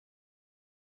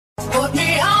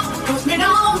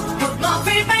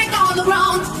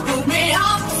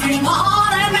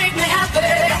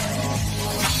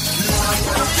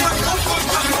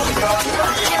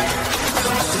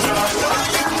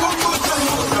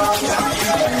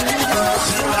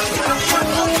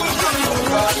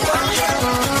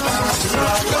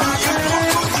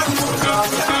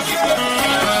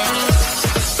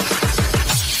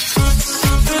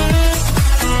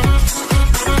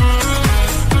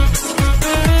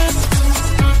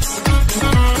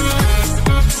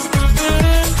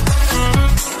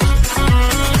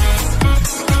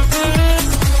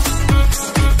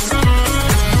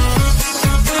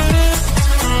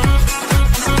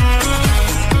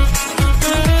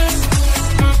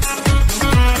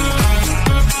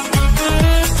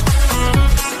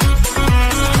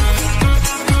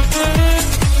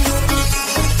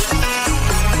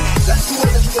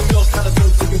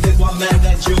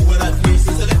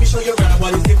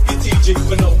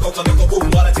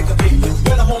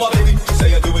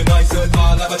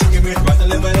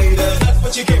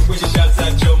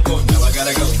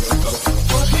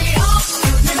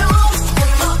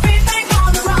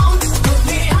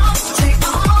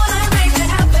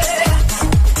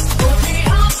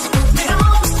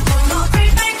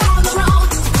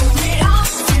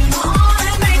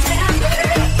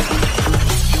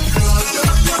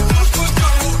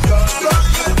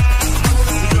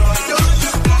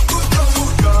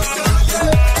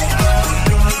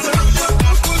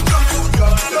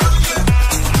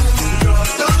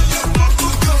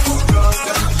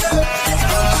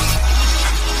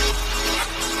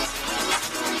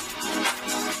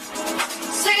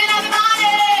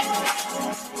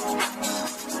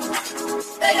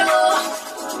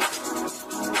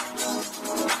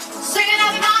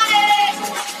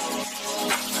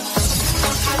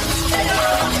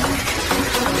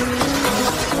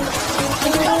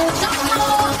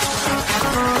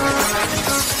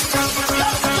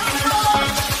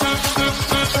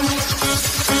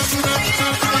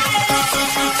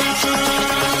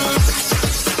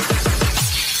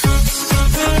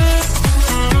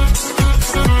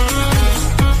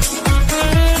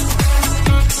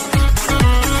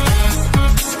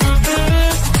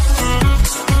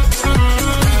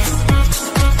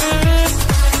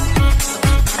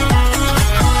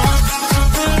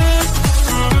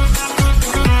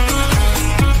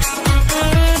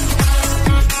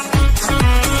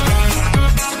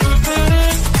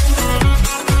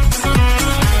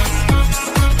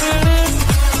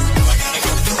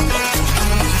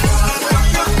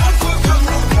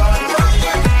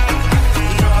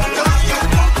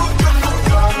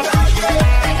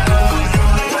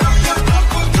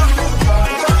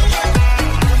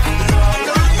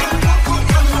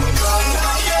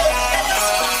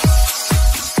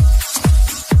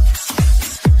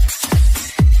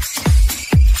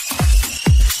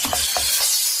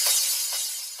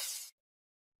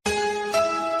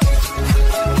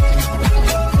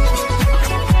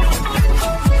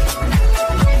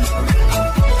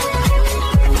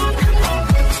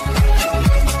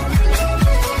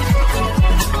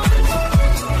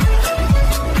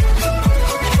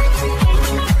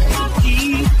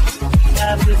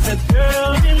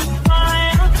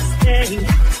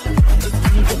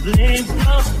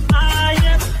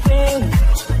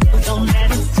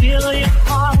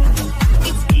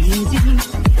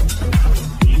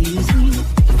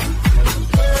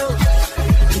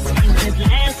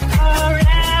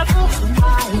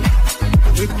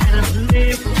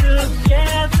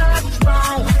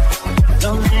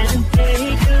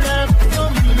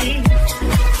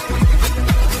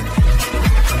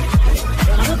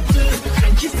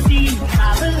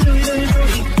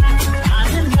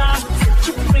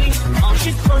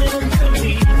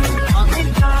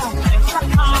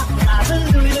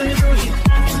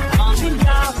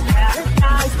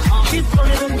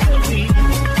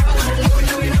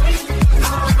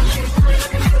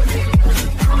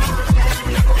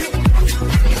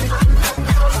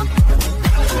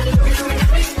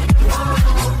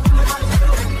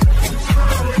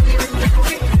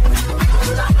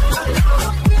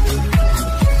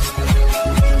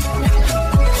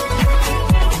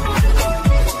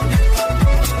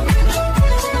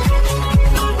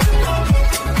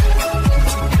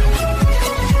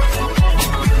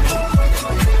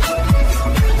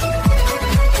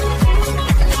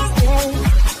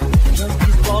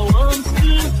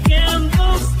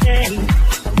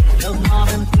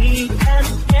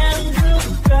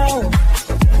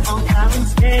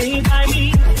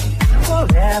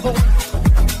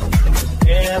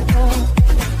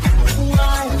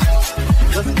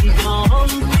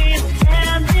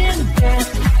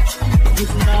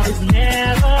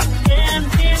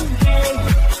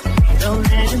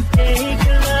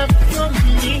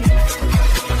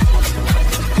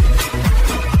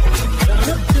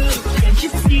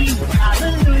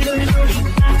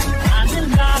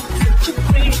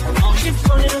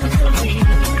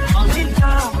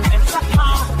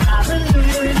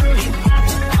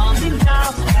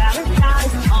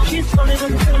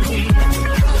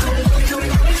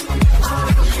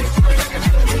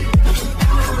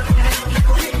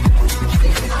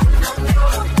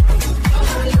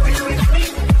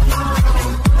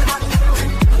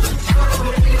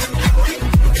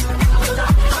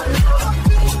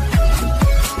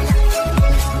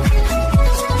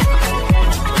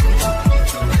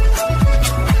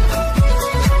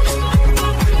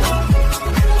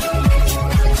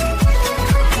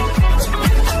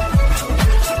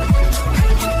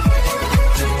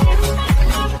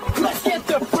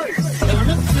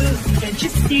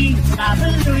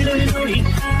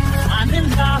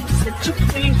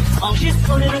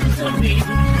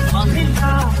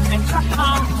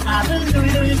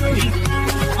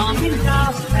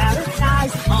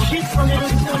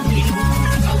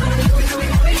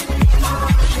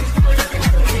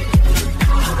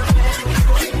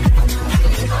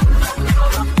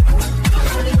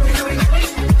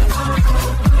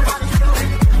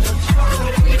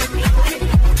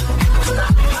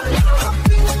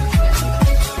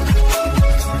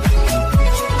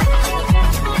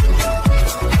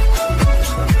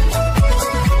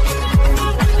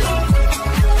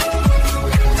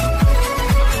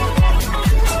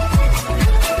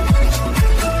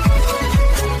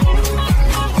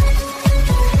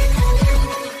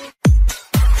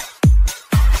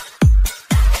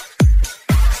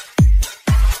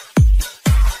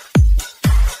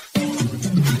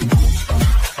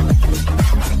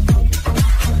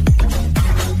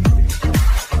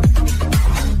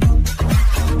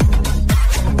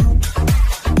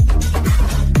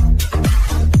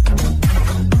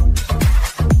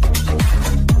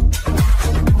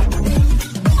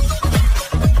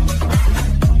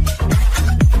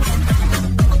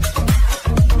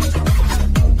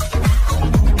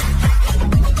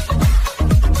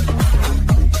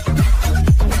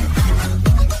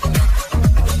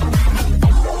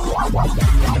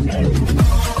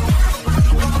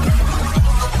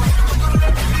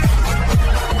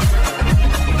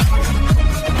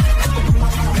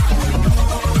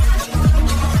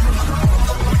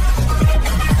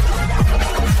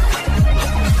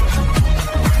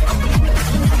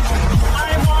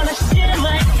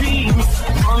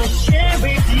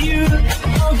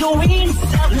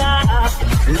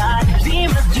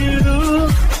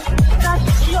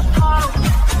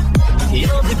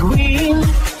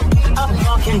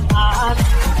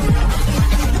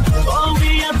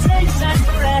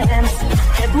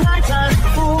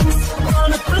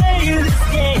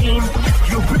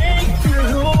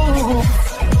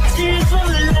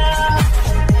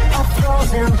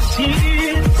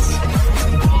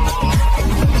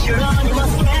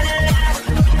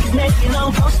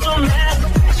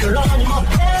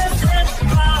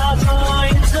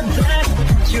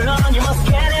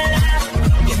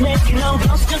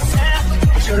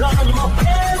Geronimo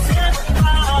peasant,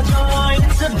 I'll join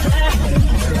the deck.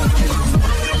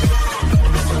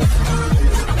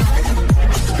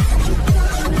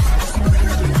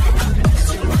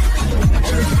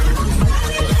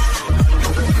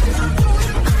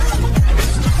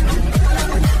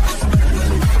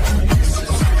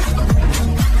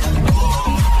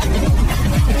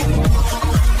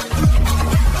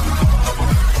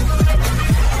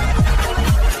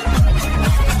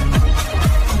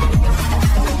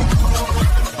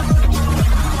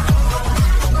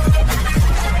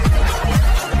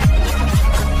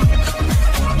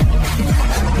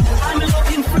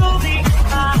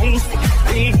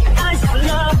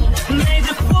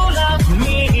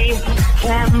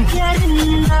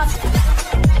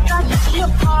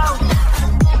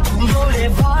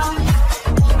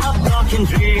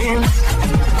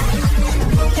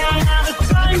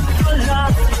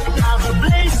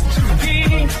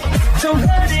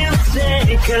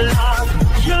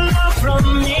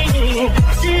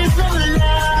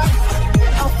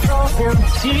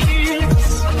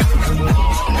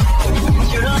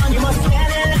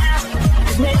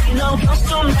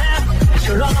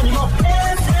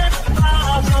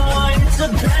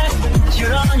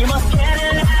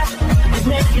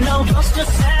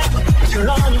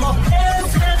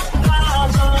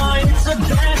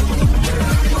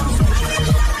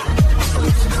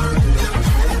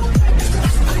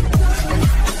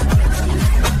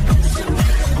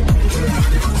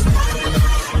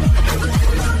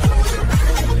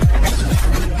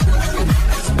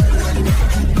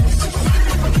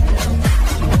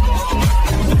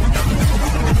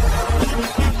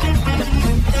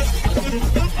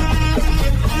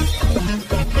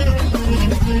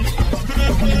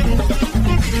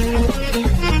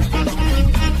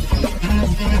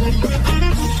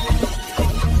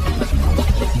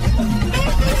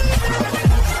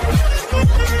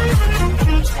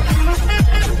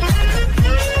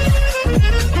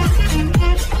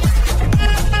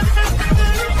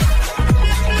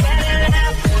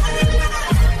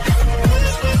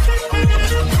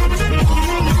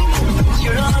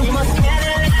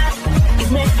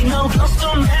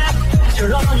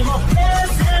 Geronimo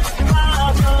peasant,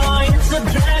 I'll join the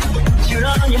deck.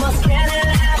 Geronimo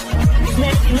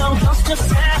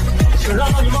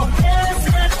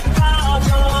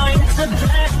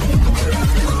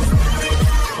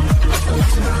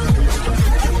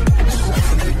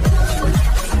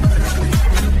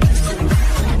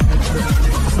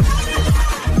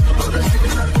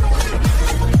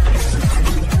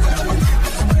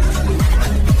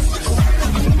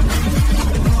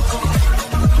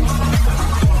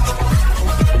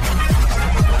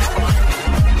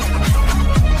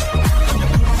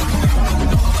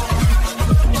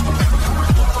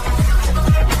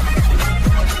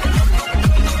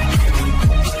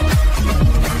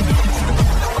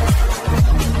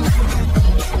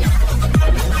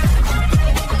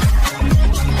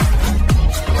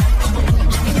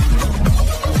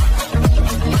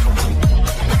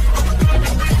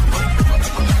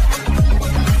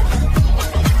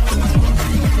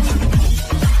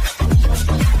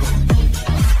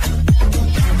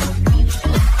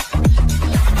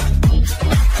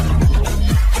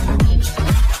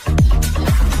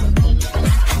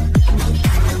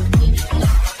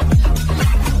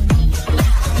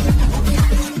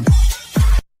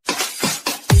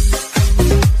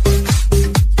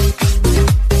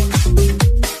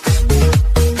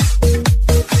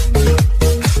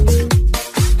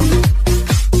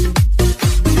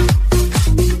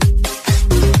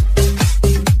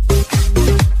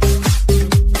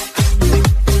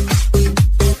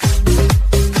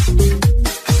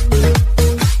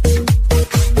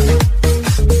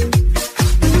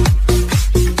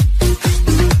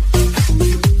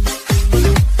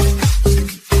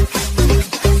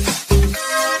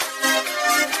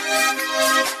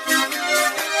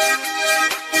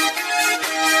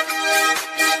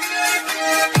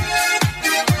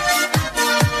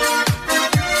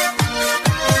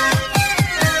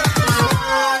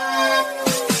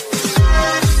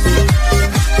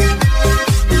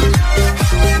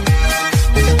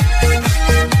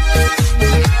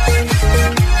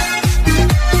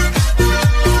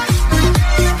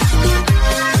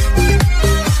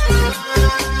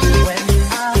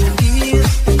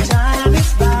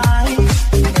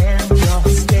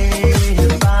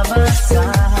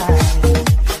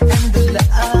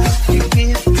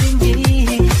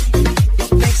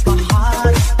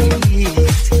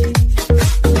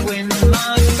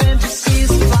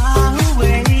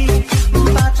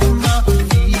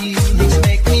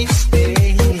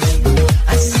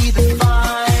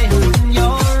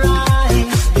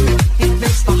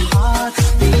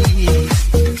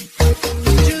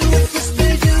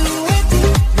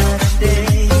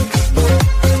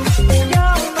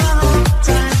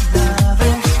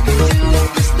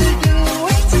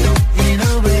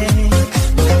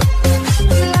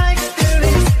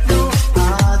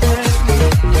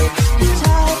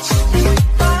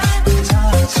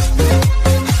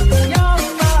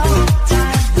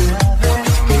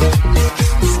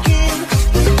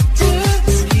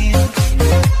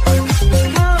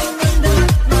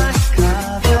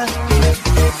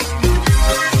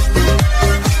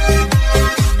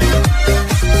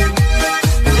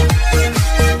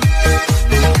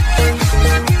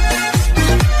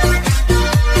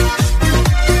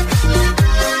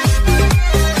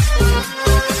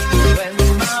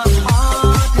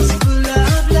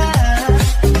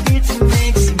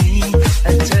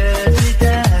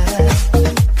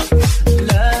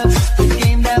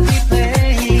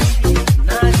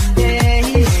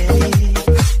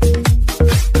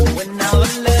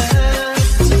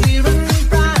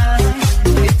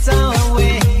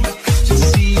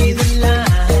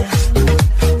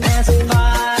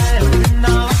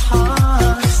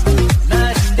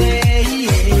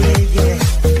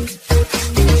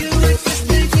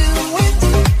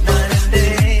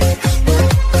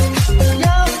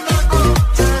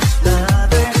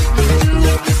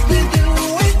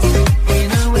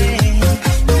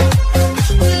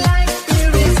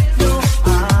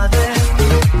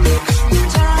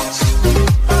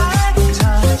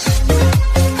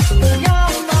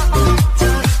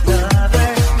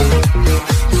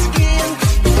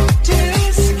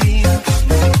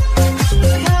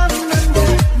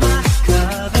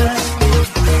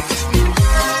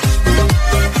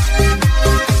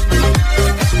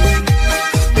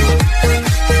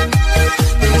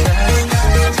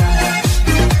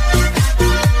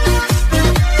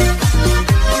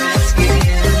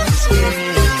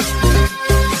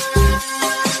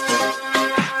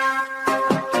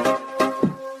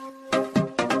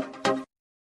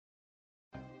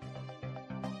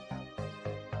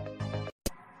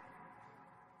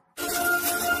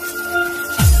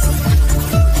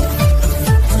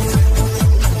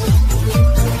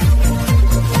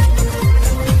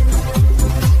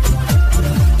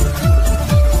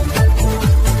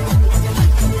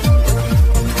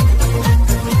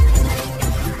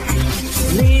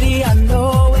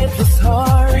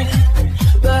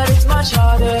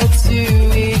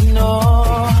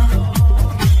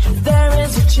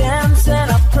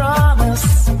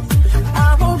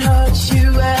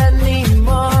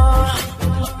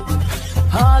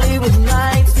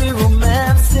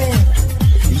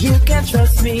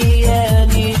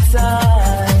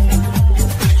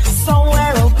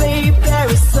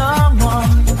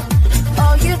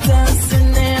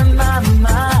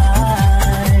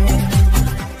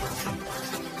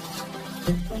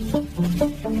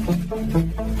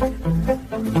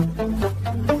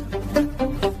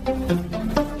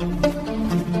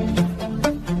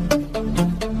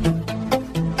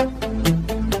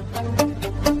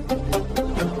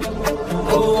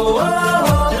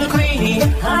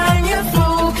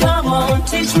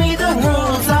teach me the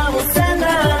rules. I will send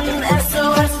an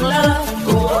SOS for love.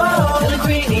 Oh, little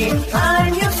greenie,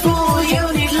 I'm your fool. You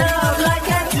need love like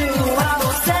I do. I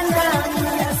will send an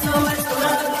SOS for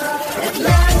love.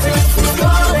 Atlantis is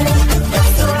calling,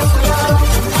 SOS for love.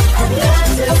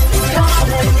 Atlantis is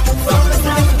calling from the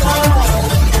south pole.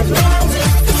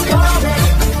 Atlantis is calling,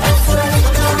 SOS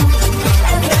for love.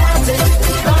 Atlantis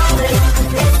is calling,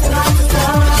 it's not to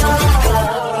stop.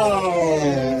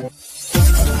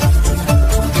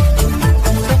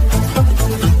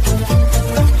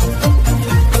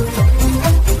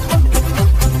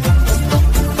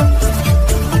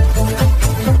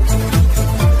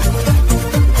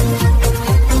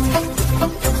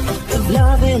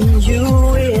 Loving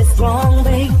you is wrong,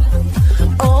 babe.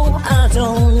 Oh, I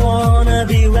don't wanna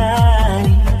be right.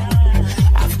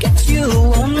 I've got you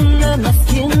under my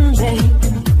skin, babe.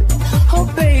 Oh,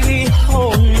 baby,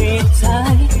 hold me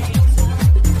tight.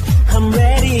 I'm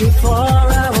ready for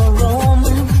our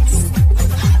romance.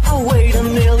 I'll wait a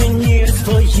million years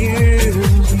for you.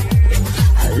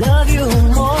 I love you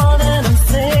more than I'm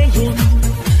saying.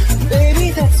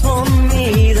 Baby, that's for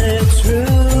me the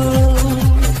truth.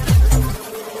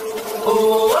 Oh,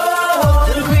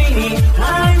 little greenie,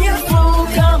 I'm your fool.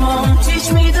 Come on, teach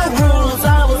me the rules.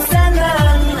 I will send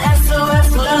an SOS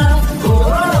for love. Oh,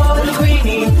 little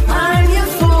greenie, I'm your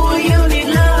fool. You need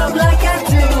love like I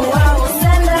do. I will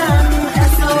send an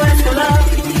SOS for love.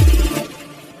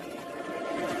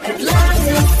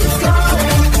 Atlantis is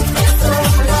calling, SOS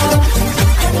for love.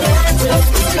 Atlantis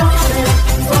is calling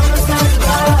from the south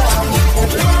pole.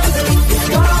 Atlantis is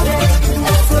calling,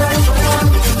 SOS for love.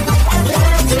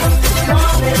 Atlantis is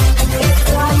calling, it's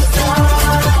like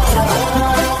stars.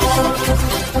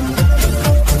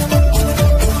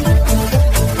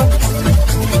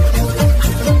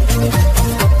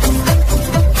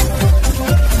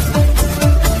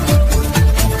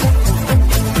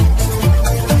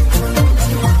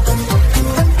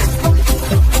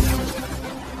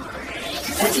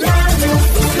 Atlantis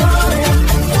is calling,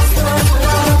 SOS for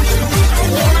love.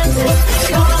 Atlantis is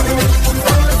calling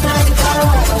from the south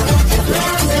pole.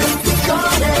 Atlantis is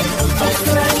calling, SOS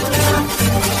for love.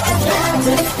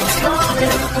 Atlantis is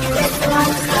calling, it's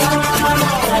like stars.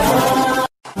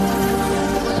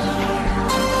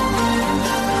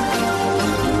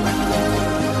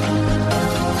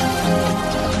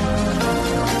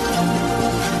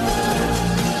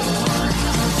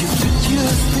 You put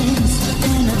your things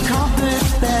in a carpet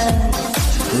bag,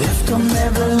 left them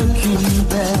never looking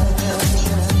back.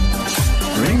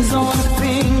 Rings on your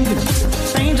finger,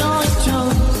 paint on your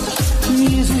toes,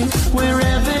 music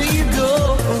wherever you go.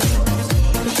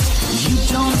 You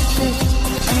don't fit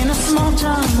in a small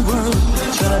town world,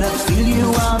 but I feel you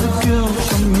are the girl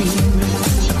for me.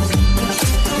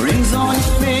 Rings on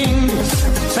your fingers,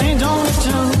 paint on your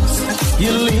toes,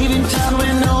 you're leaving town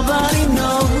where nobody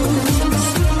knows.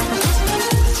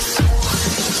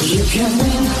 You can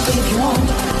win if you want,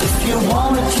 if you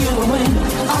want it you will win.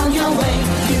 On your way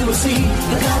you will see,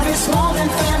 the life is more than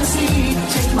fantasy.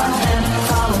 Take my hand,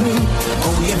 follow me,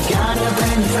 oh you've got a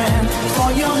brand new friend for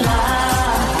your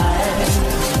life.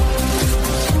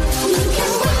 You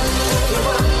can win if you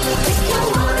want, if you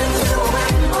want it you will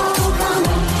win. Oh come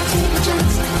on, take a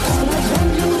chance, always when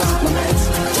you want romance.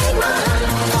 Take my hand,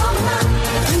 follow me,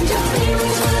 and your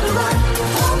feelings will arrive.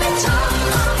 Hold me tight.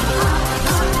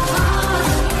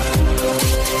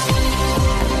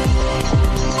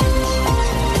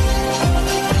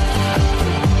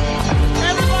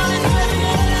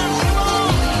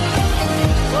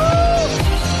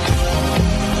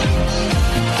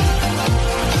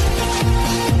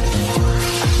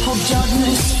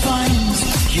 Darkness finds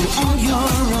you on your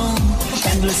own.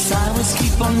 Endless hours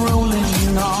keep on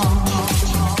rolling on.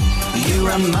 You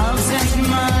are miles and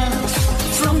miles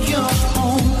from your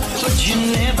home, but you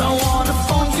never wanna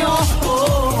phone your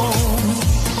home.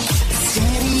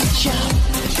 Steady job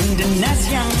and a nice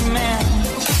young man,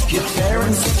 your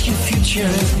parents set your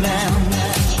future plan.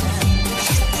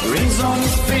 Rings on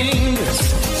your fingers,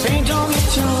 paint on your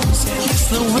toes, it's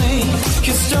the way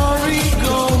your story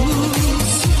goes.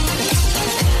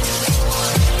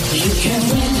 You can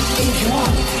win if you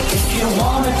want, if you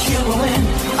want it you will win.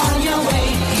 On your way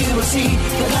you will see,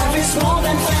 that life is more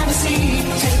than fantasy.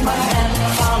 Take my hand,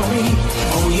 follow me,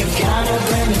 oh you've got a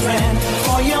brand new friend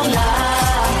for your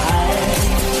life.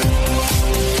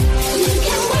 You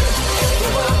can win if you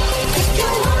want, if you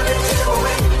want it you will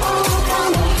win. Oh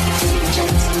come on, take a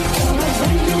chance, always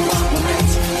when you want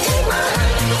romance. Take my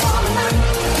hand, follow me,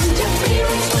 and your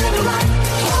feelings will arrive.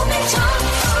 Hold me tight.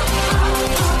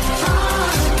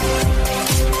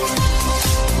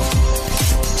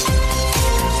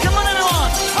 Come on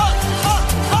everyone!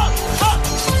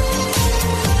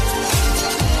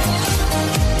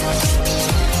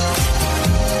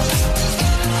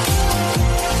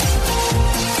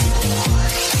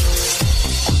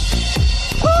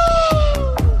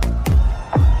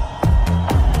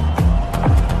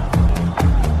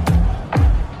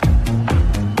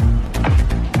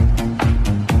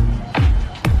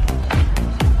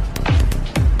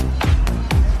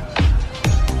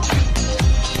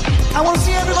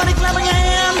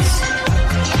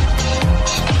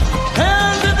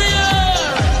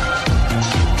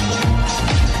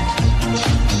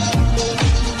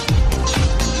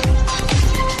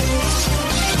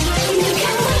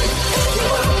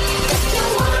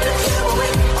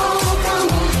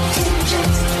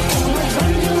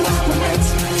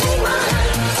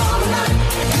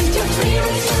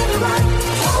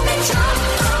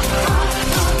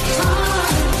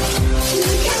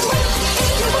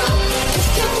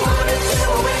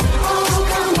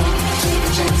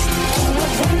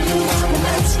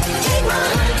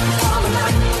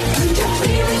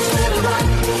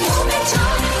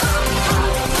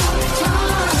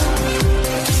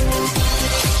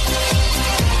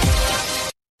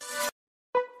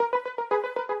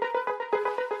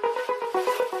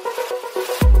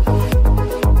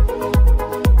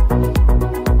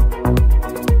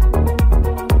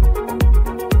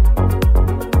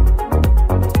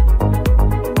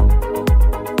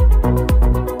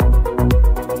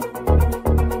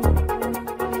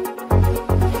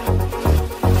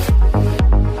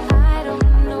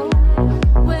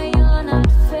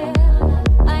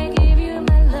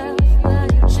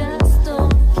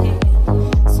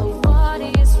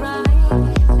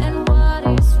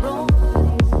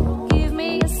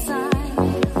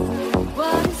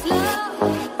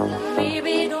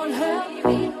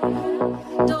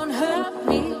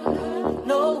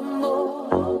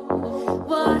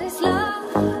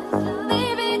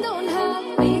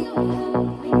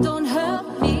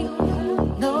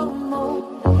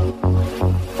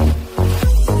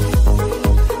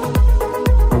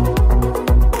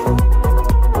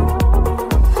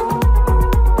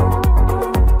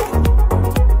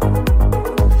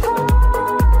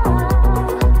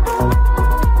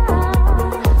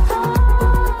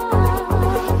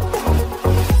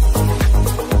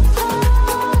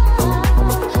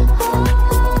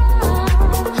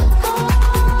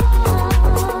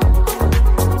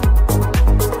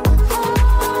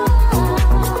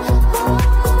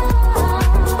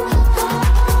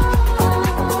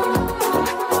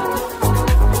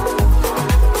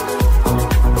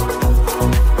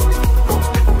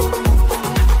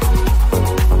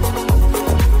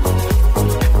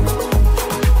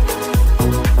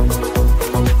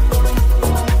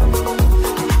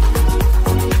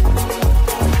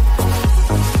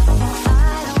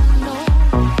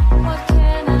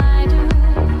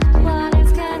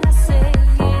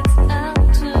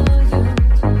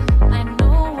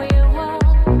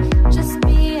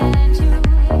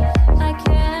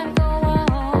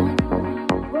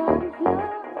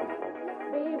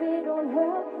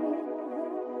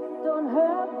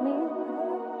 hurt me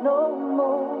no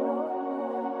more.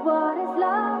 What is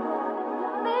love?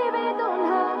 Baby, don't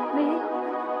hurt me.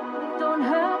 Don't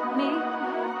hurt me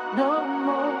no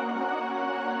more.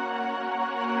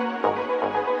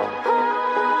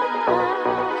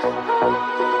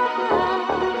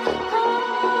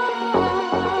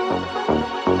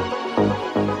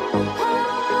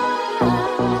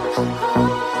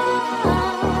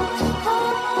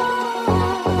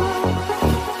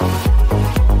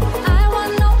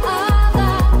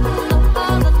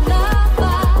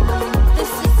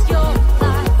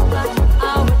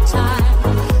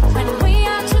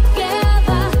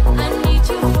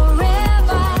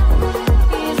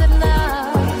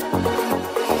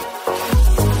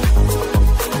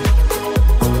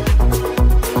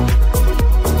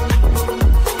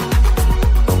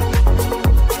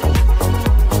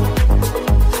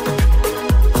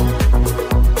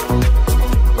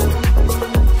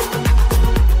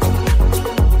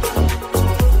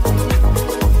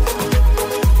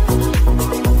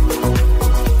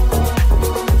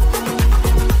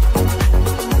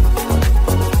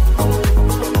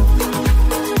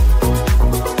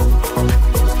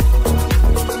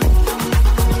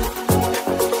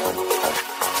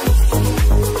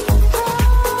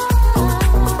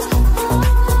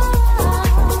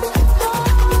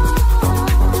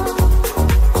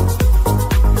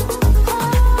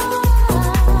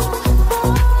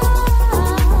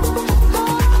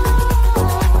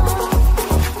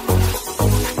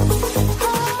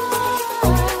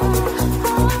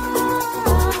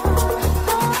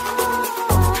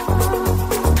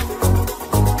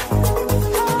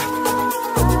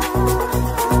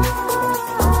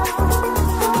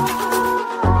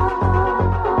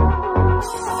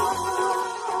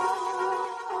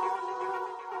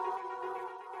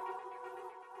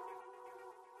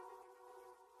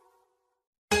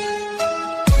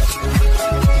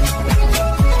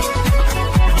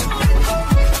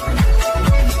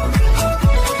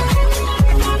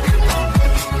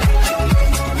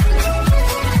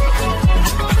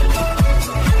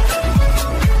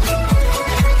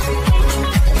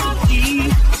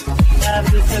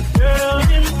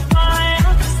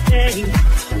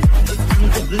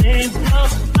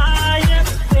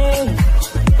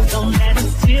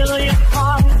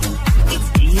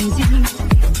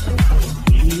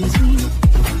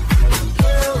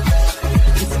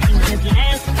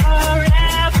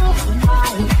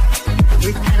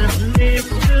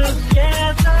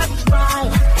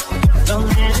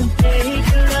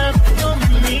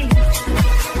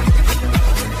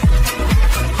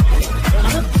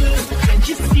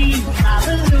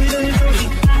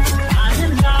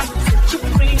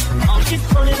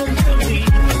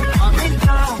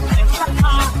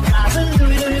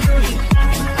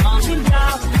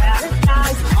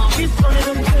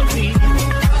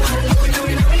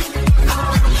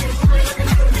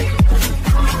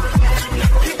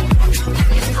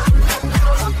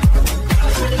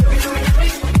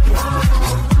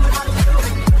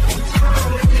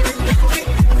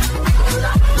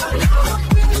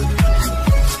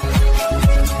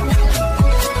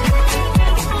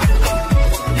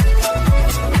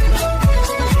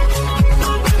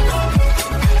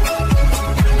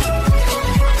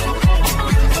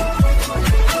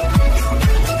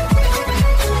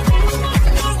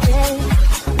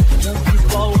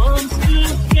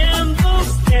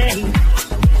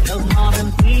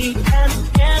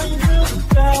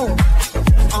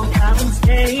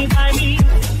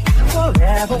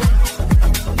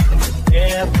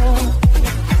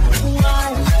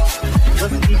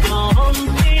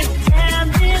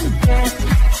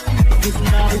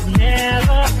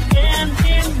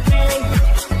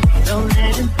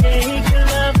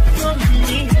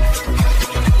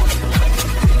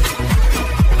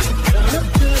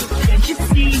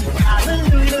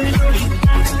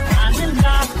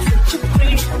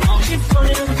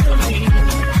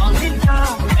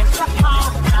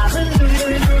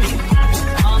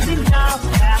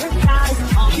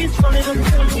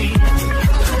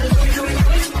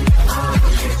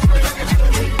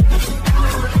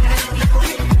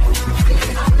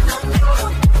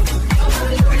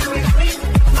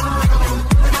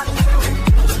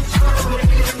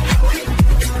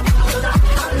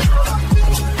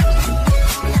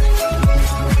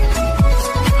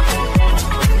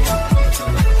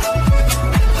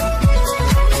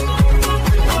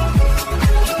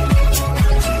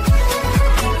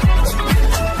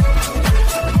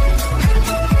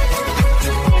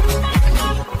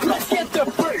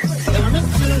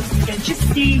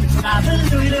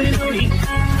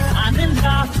 I'm in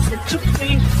love, set you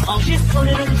free. All she's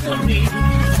pulling to me.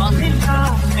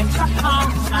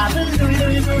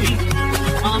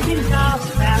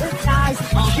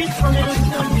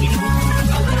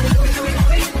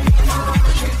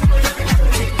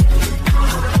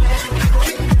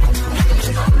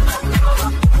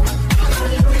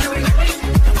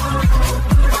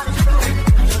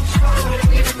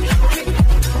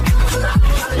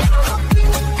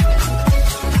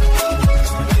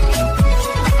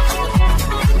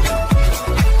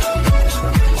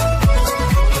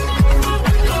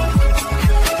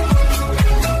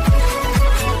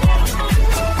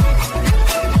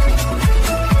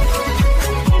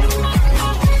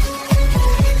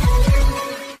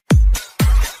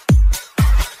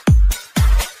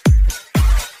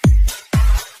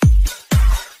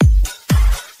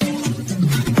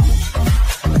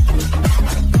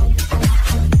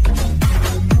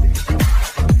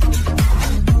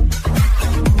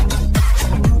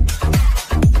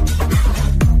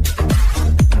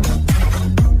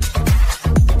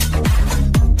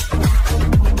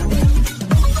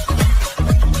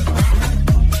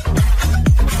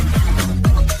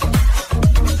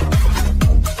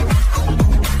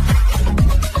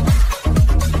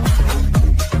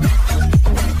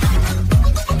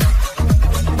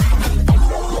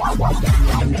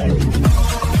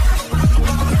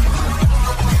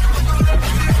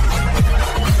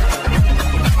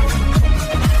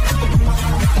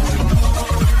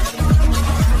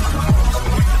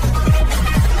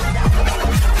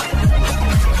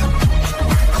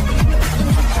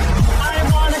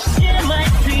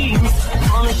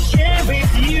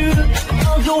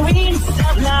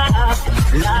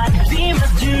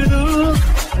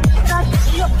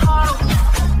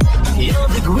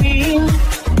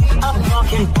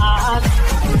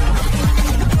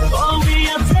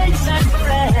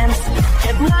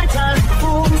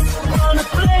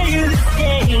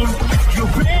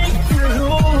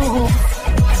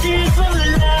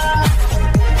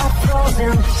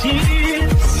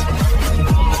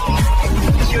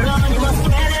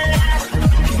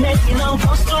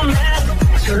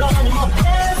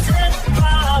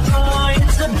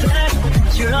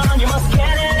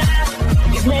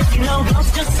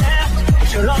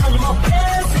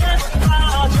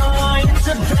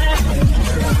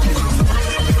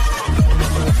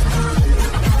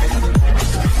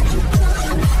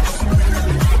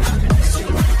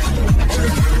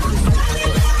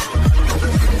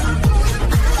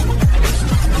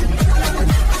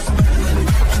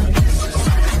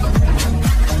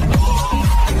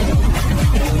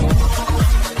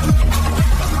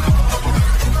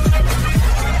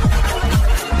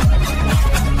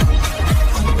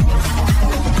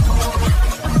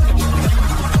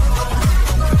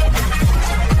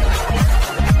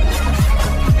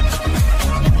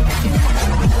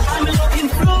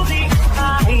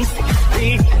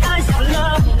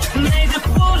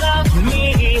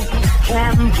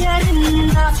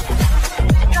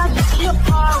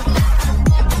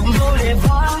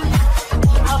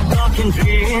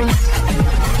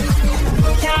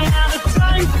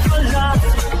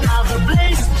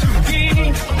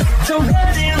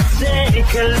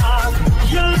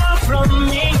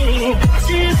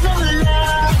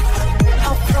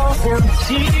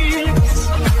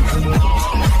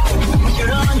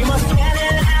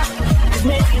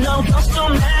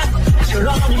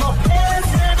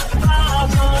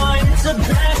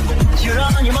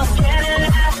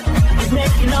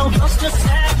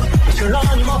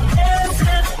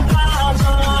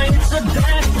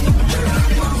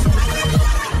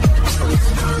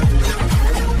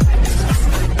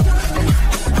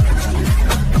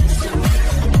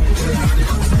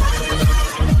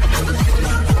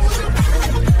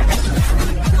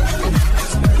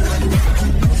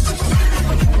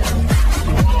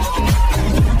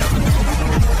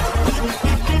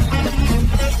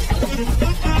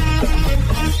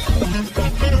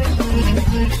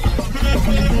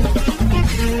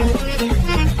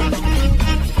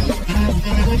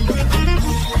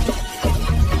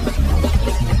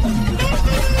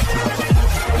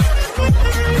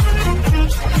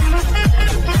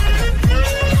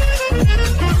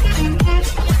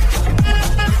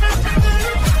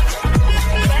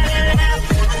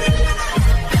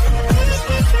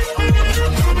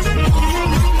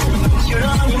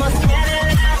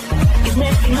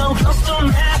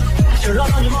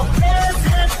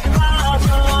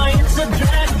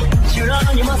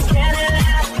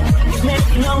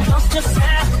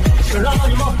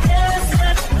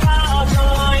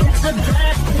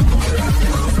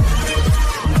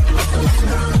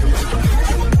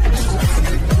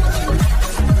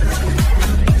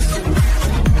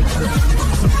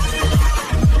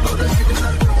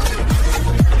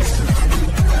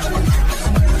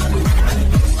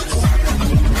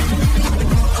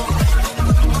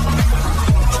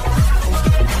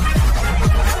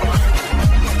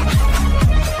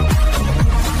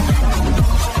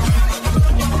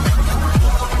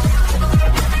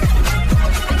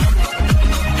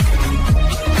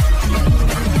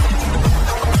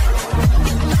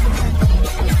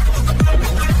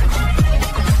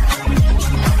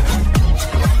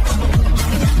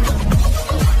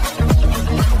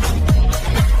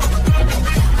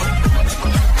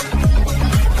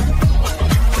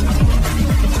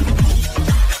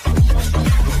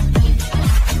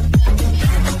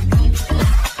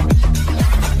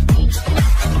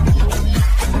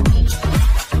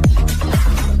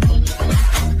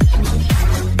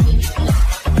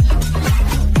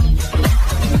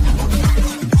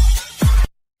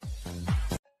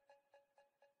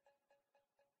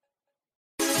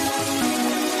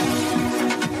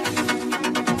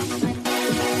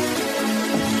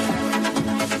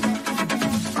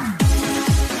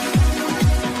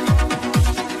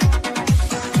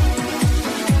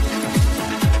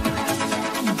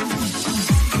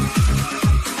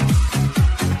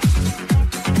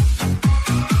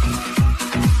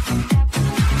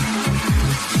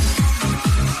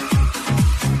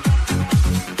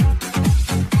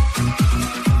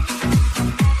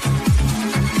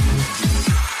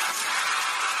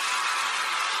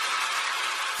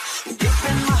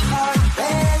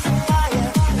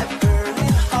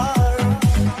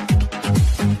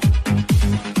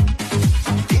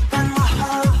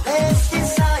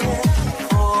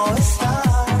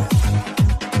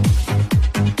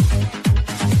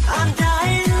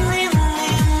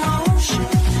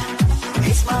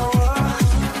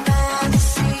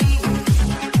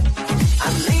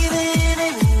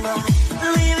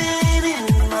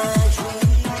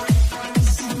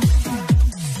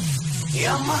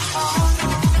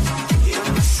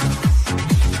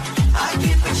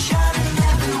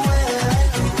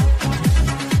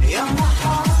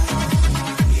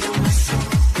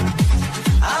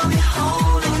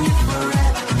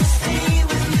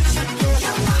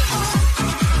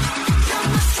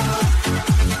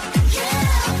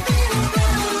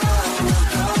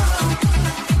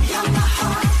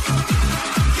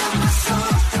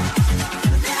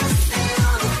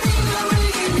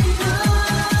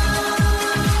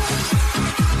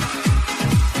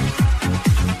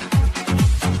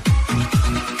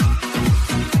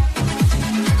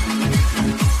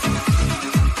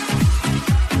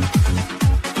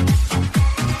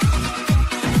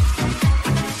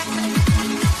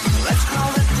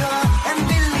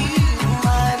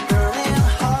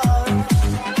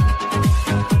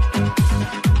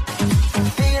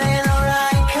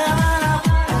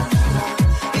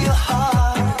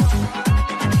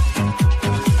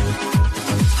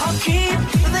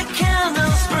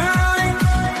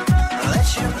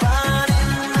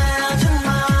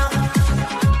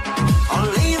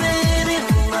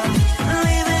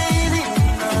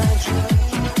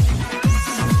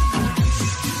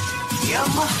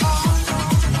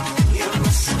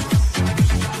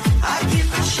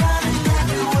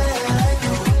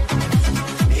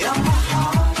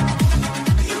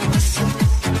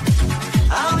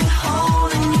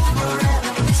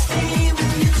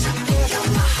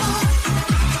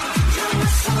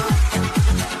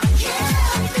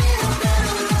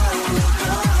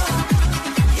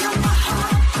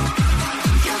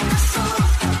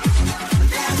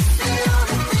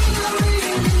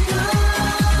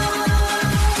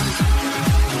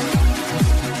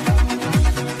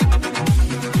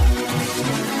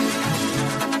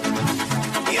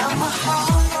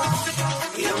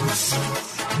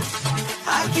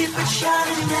 keep it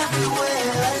shining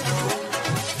everywhere.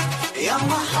 You're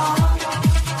my heart,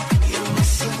 you're my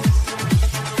soul.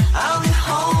 I'll be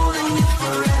holding you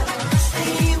forever,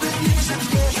 stay with you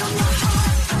today. You're my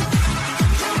heart,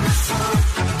 you're my soul.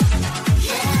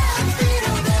 Yeah, I'm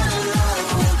feeling that love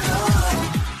will go.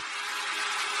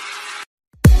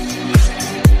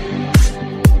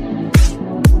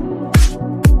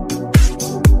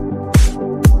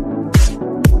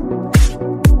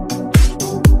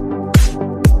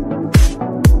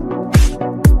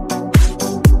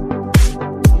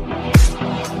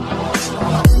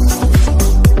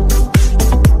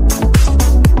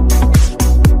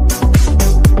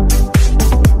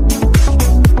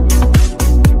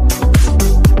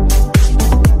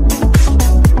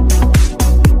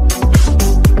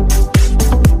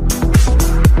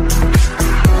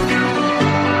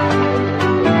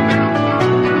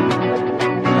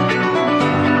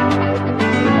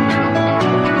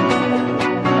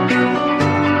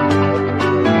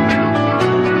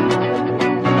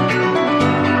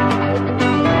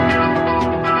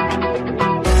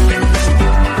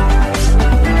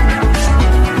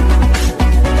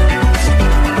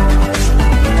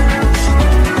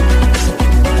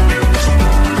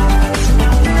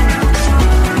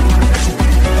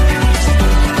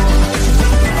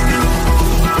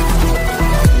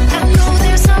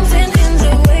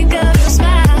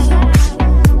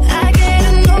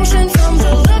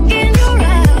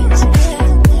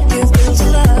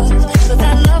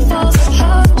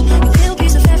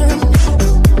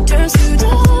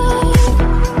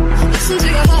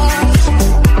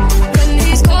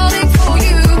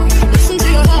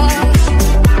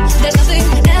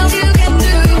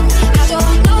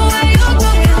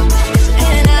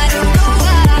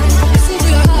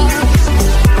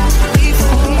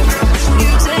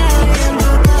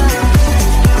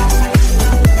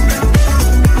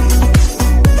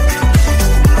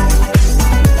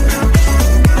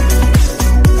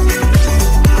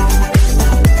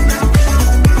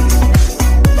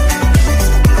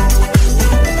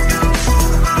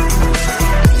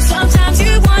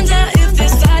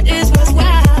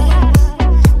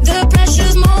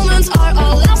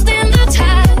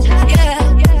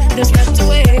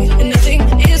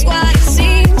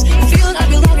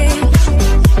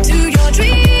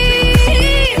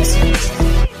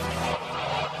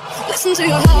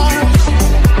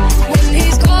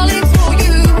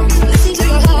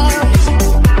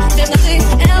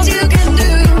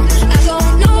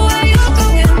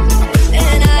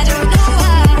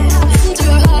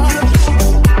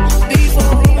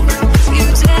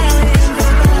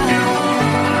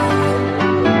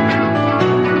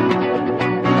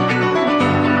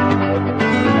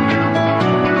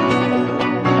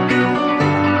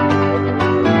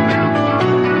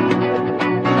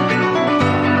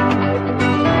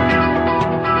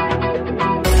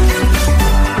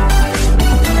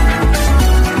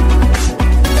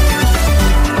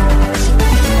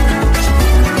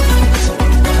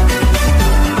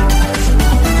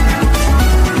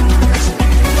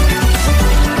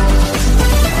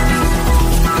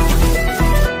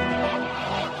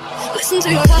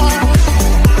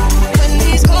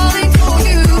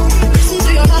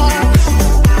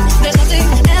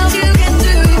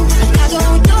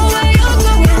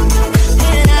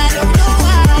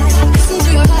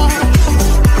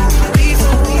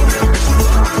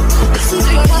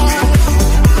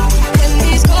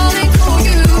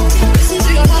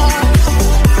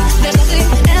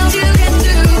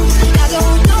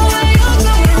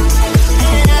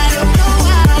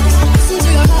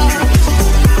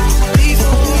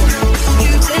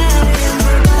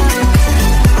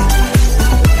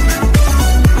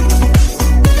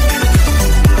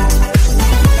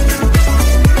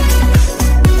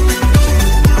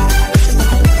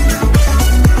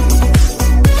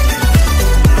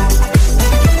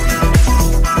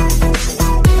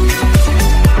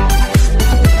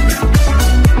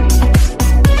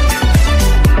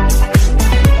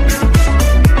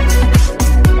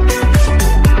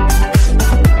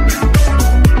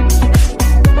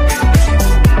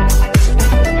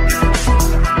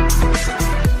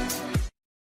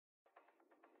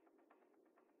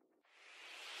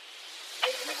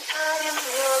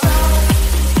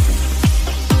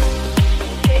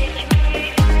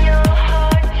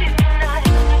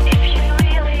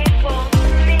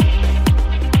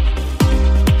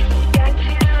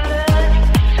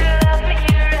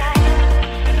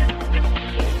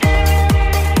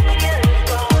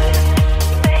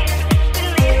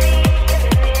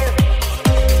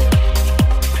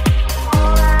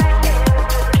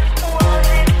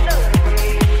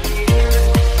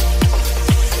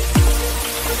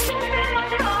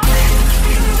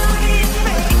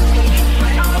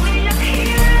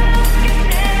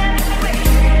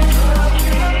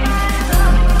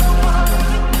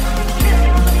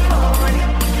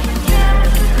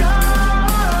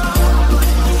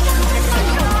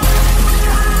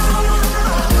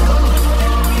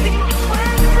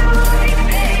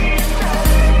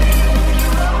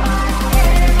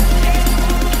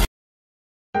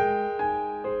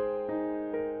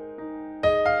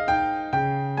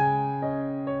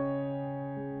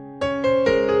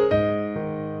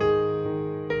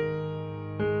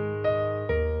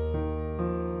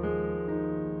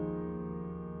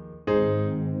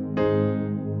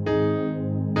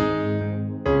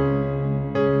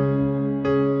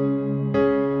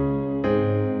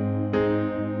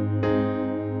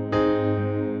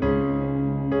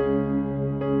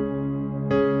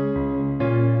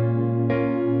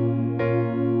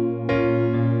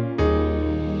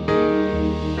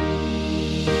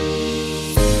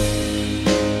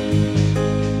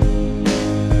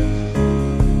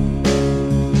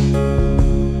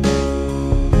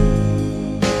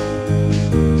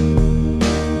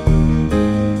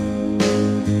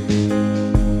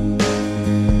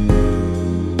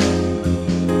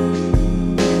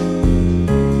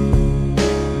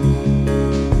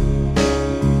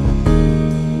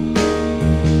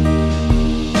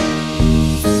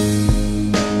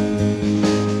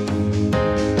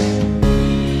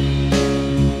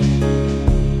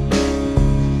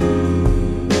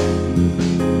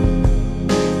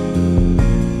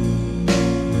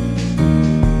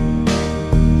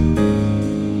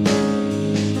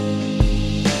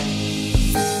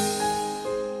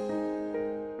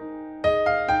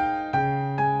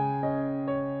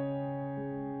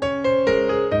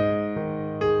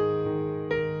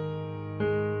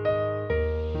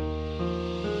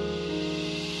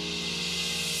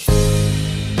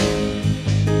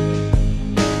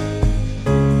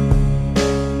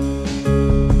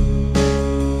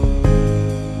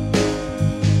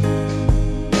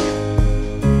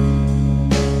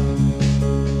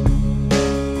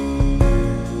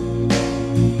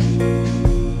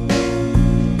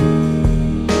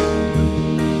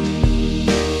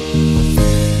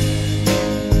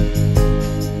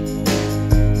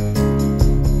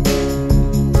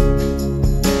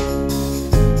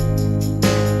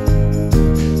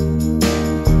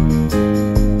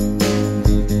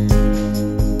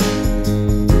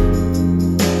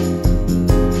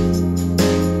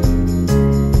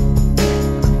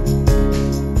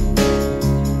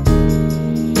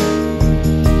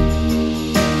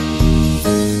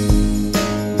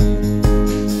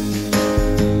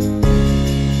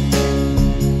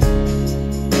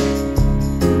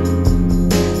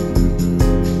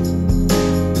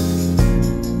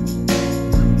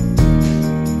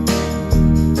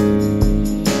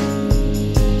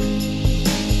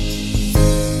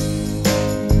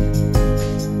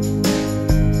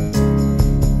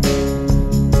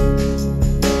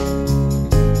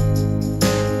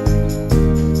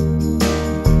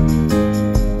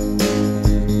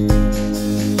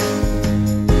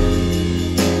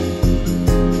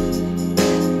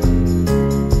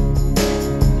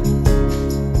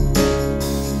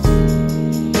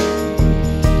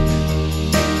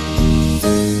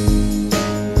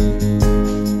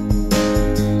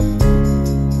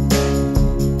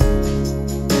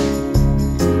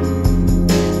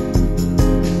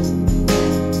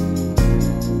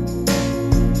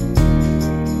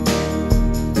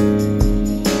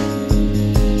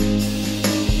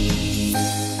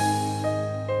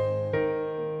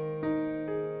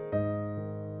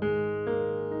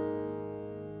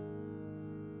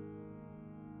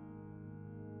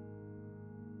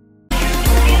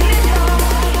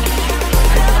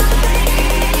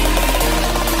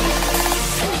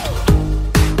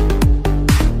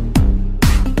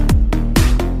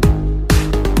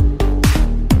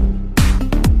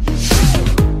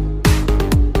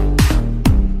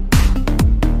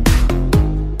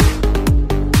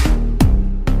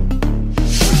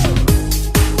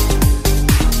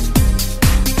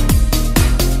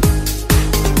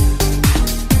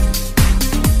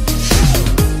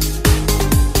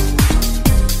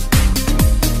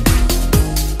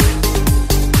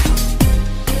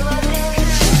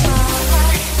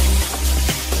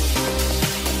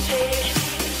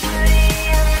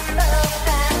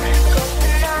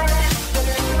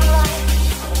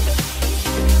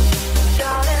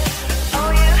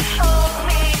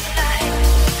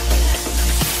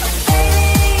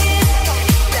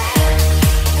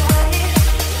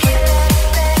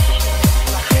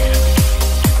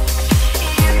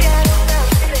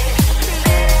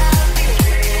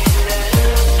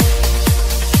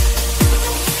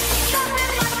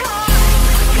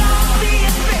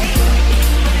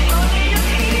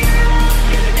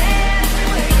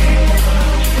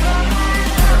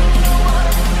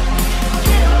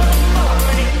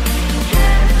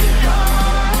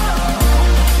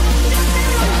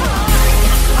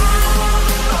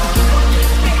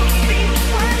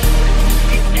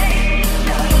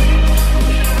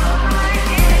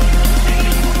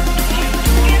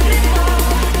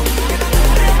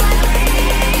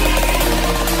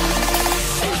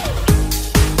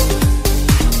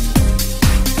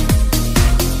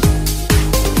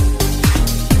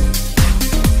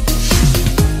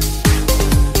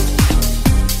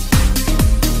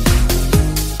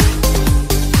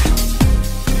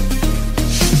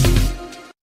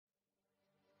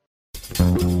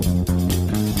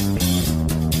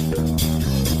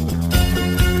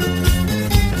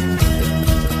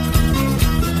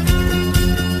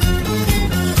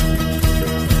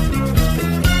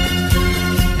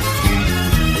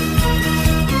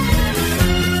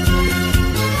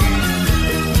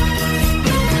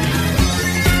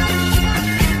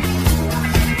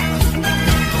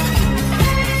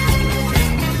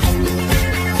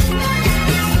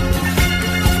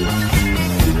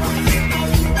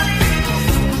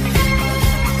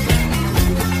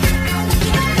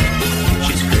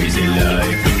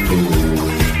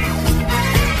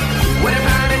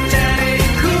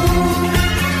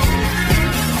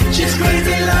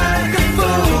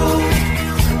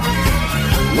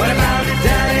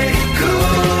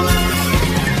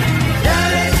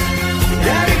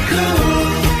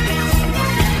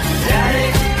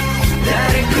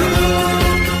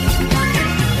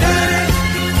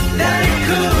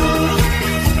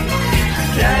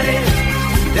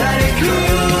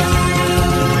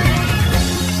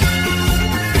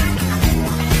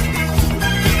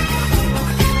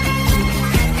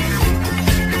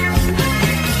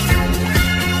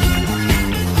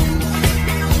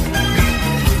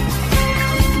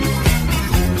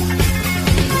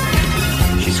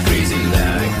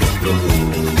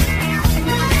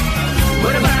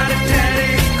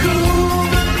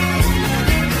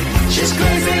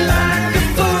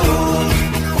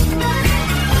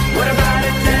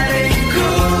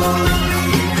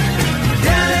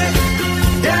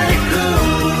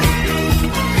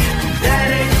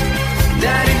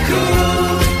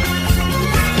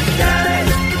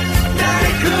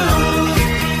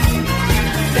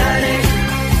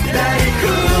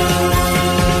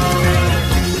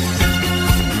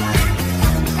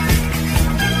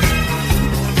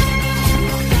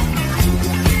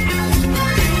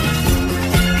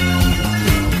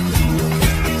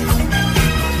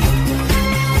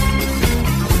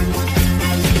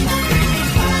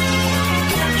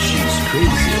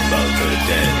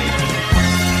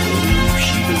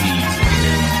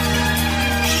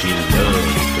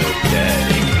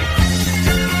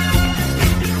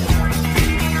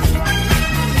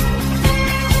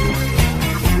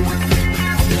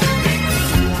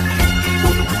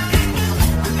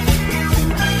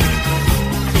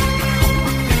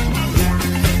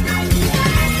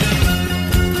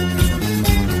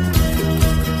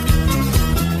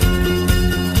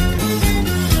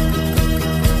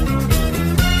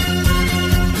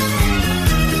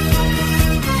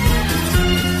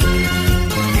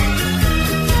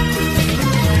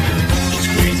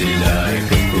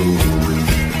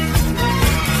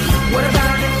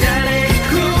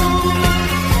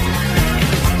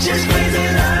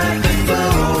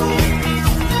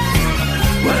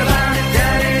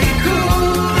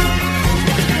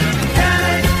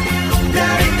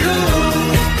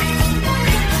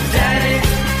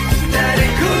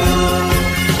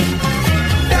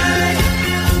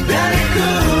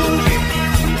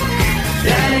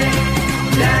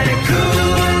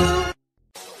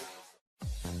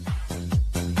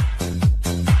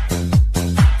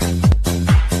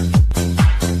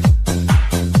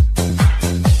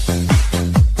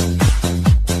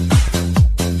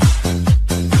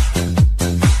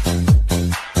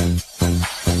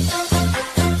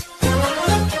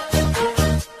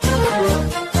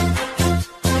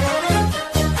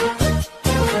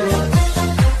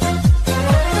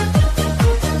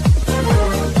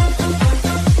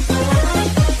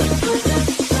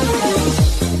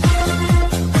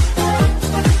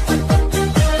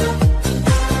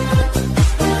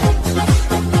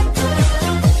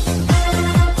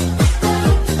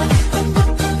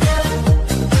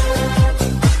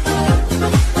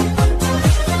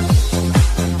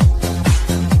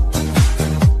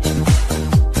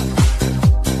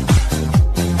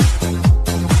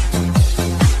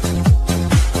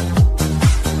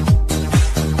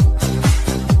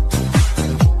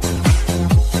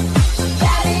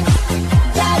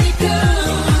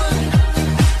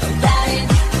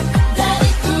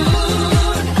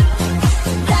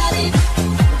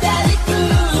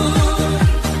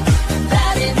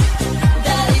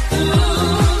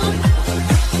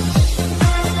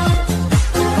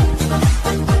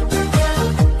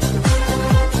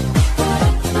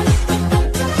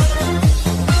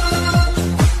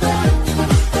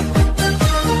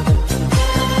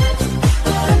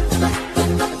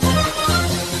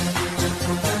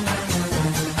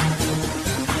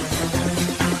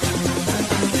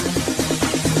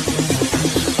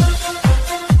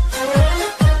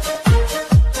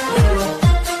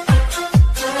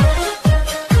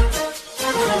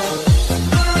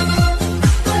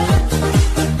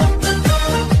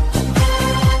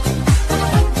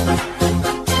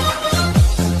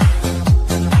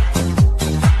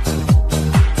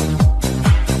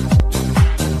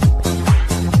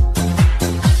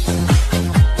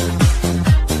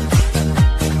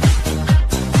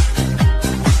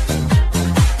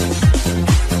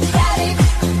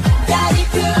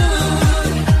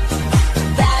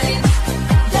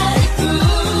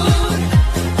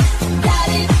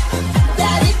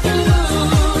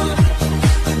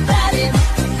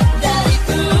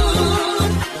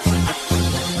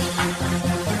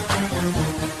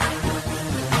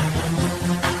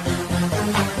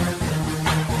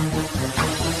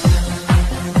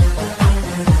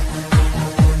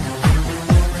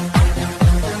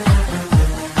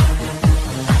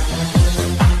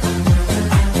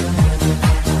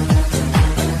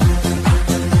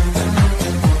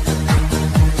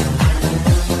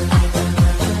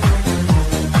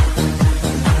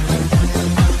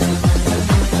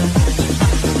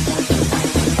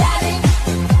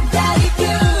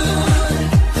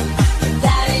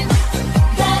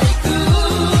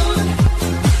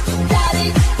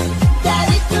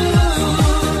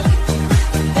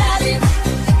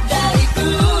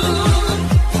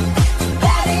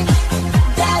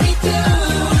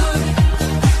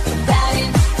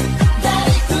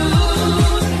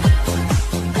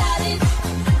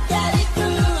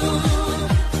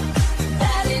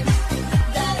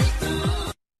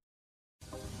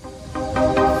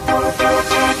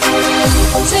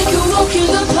 Take a walk in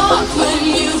the park when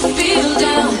you feel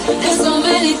down. There's so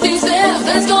many things there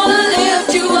that's gonna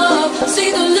lift you up.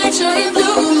 See the nature in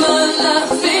bloom, a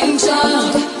laughing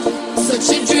child. Such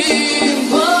a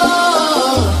dream. Whoa,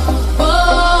 whoa,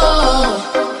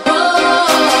 whoa.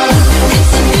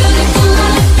 It's a beautiful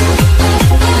life.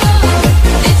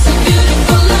 It's a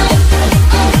beautiful life.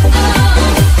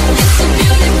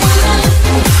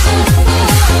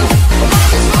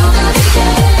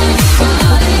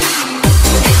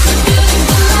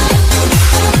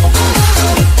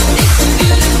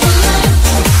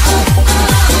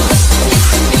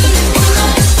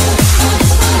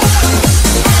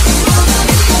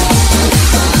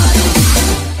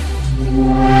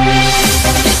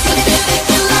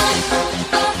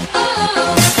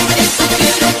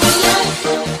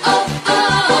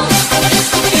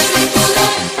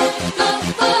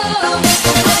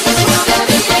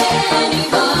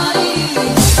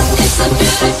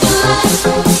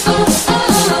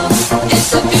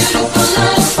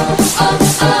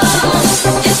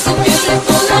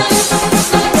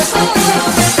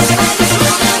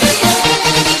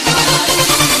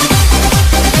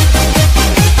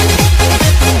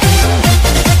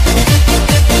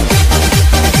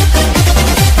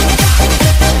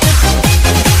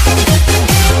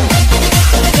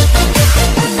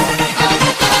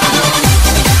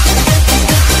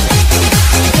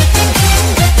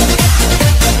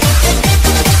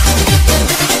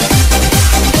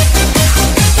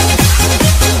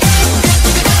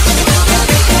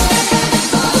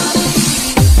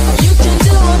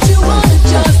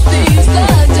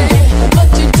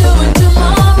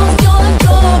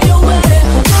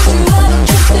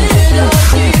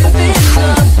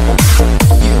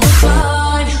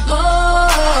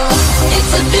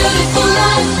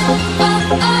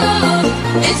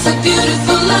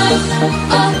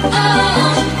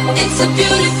 It's a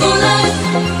beautiful life.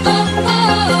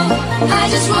 I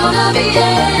just wanna be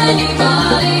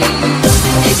anybody.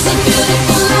 It's a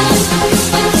beautiful life.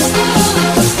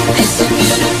 It's a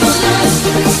beautiful life.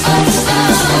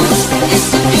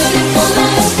 It's a beautiful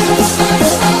life.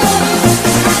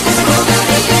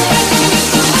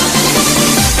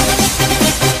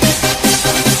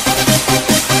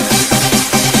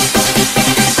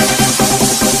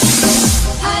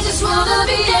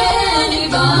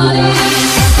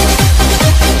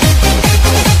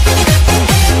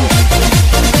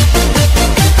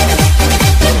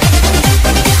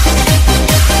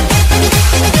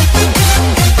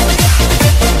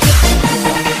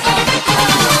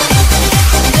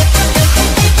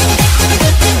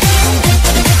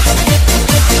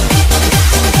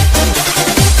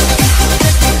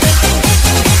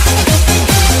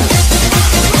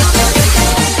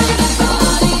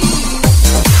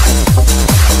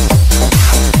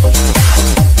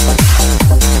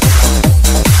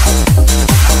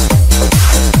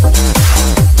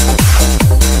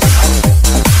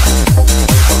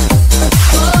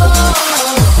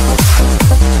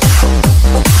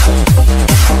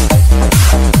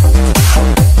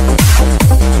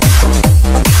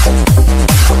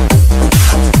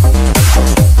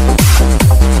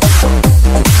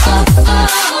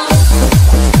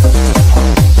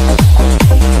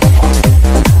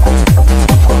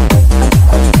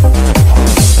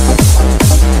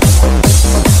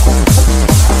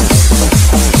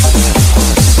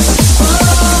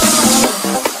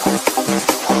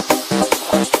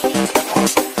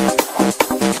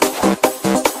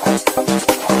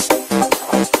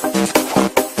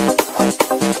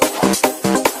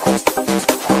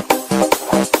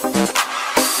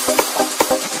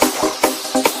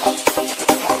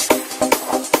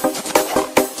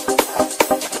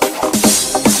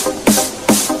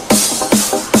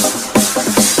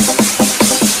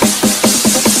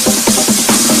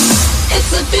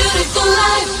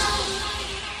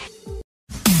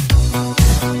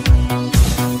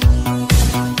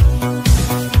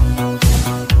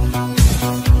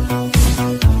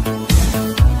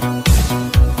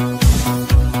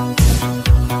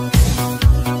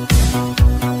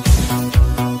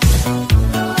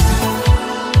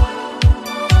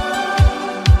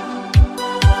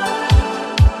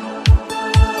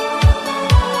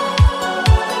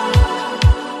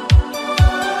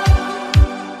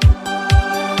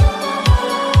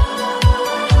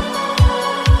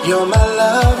 You're my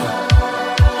love,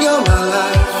 you're my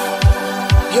life,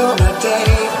 you're my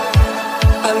day,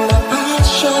 and my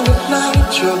passion at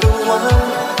night. You're the one,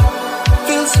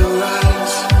 feels so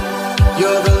right.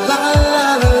 You're the la la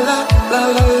la la la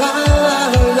la la la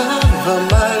love of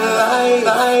my life.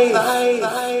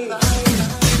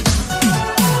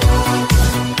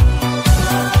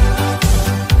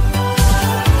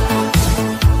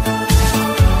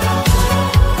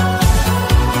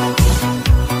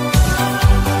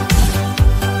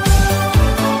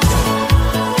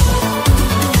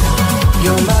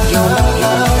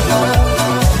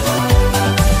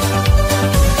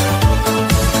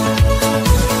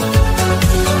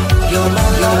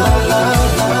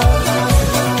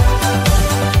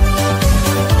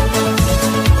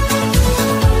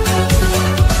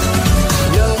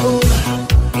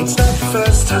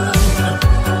 last time,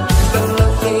 but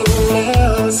nothing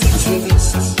else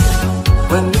exists.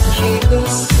 When we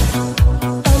kiss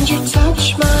and you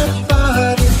touch my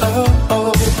body, oh,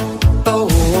 oh, oh,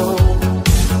 oh.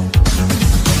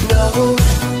 No,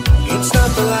 it's not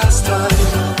the last time.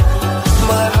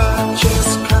 My heart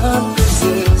just can't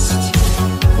resist.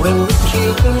 When we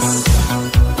kiss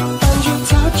and you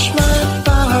touch my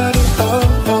body, oh,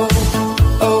 oh,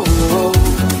 oh, oh.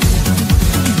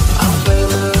 Our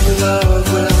flame of love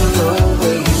will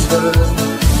always burn,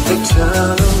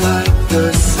 eternal like the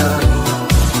sun.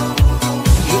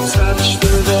 You touch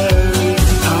the very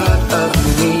heart of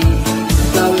me.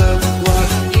 Now look what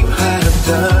you have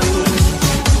done.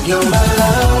 You're my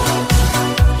love,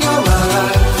 you're my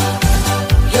life,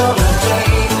 you're my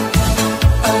day,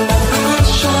 and my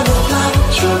passion of light.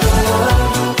 You're the one,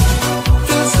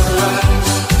 feels alright.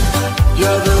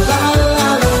 You're the la la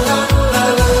la la la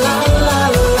la la la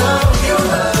la. You're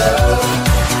my love,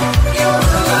 you're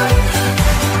my life,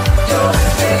 you're my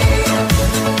day,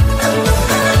 and my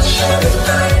passion of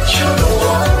light. You're the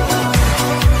one,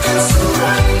 feels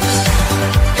alright.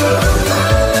 You're the la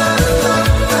la la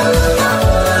la la la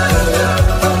la.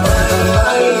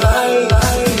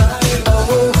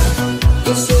 Oh,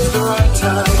 this is the right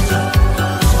time.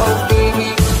 Oh, baby,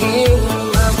 hear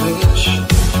my wish.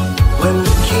 When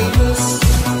we kiss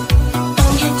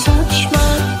and you touch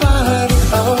my body,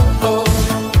 oh, oh,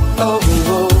 oh,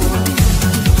 oh.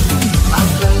 Our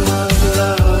flame of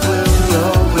love will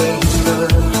always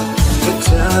burn,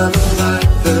 eternal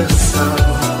like the sun.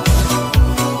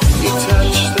 You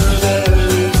touch the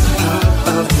very heart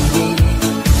of me.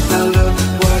 Now look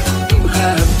what you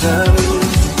have done.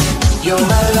 You're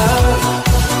my love,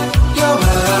 you're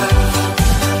my life,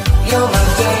 you're my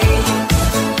day,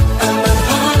 and my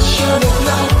passion of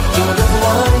life. You're the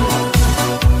one,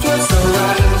 feels so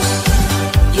right.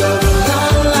 You're the la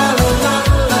la la la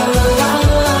la la la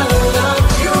la la.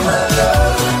 You're my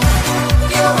love,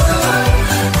 you're my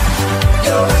life,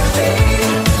 you're my day,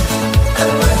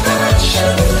 and my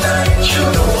passion of life.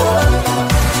 You're the one,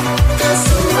 feels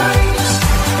so right.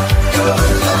 You're the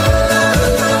la la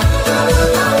la la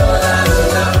la la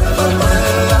la of my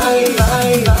life.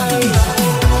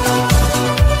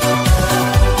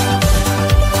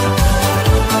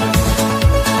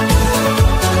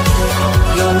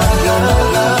 You're my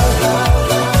love.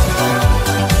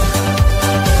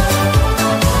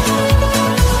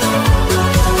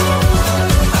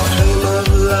 Our flame of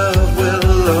love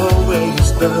will always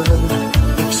burn,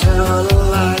 eternal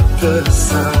like the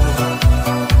sun.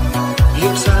 You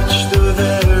touch the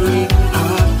very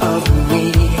heart of me.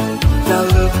 Now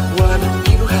look what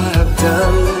you have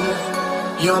done.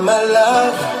 You're my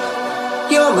love,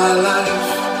 you're my life,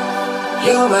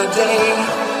 you're my day,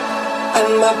 and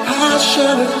my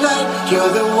passion of light.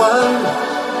 You're the one,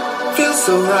 feels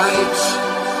so right.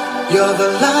 You're the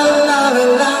la la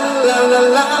la la la la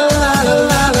la la la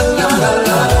la. You're my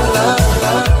love,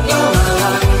 you're my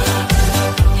life,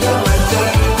 you're my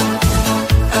day,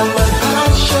 and my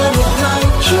passion of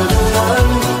light. You're the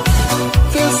one,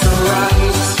 feels so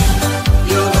right.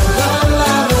 You're the la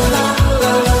la la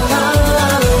la la la la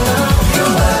la.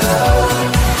 You're my love,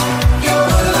 you're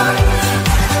my life,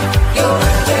 you're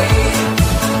my day,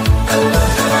 and my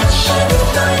passion of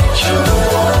light. You're the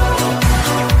one,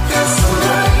 feels so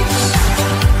right.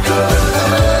 You're the la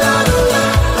la la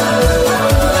la la la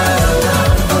la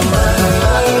la.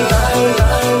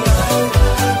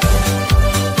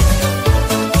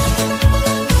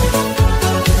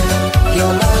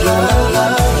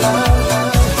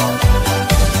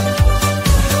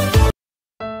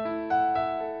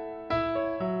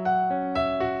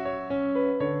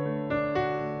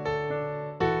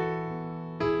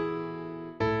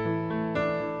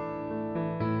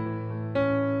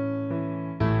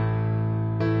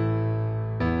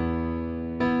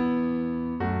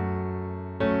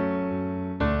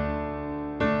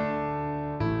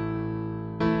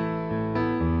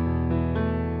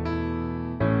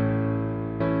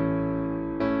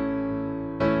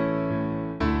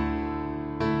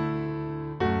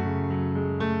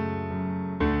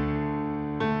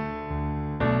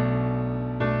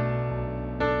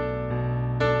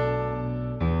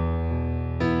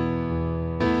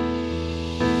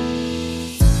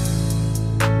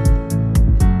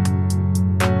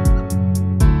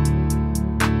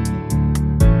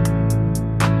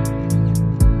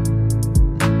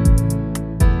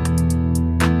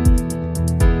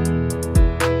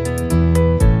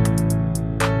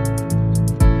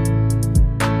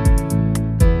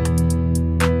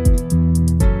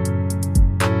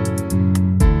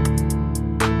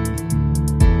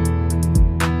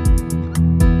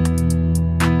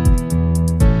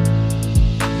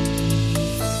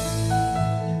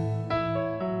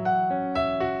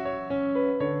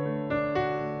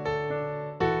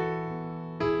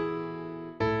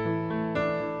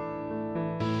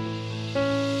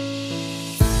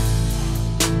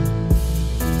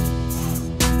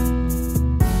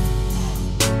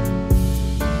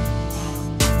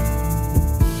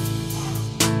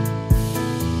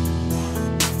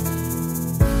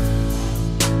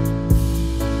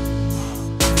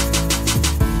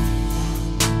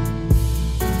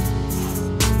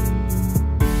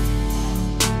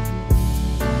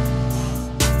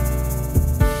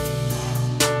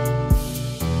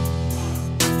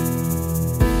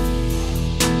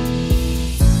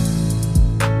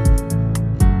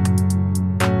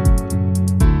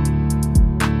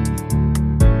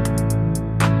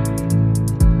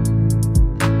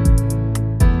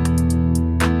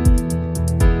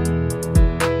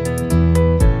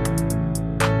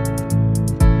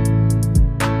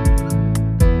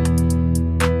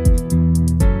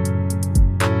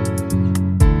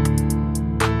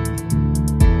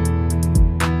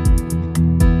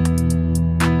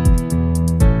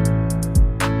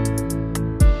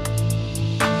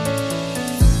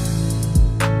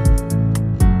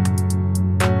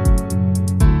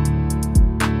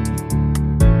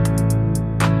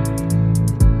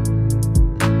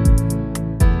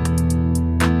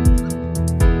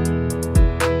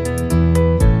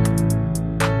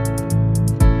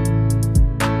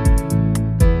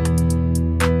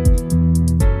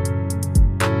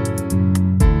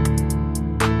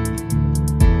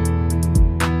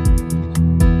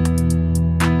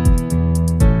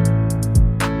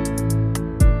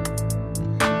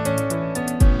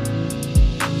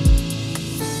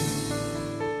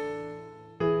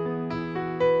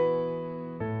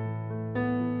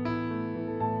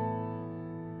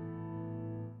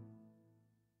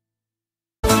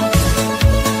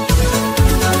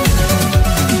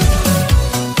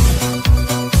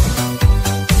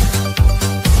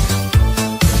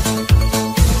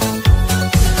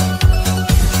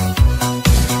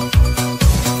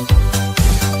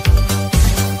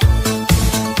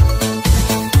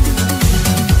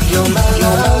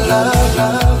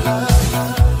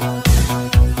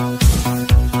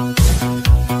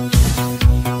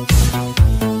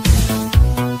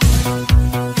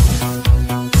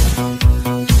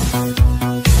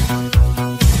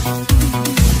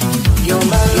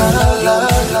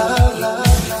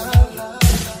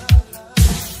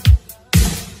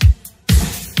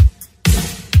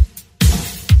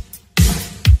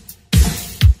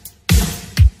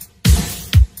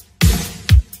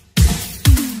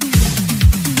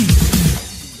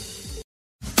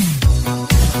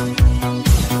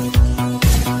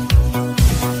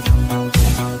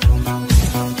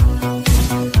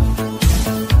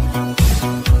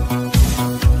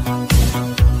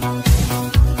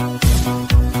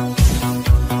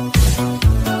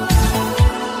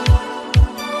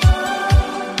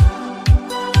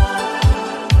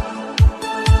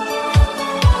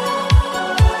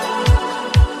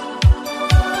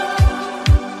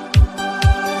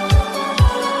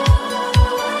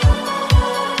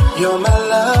 You're my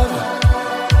love,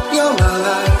 you're my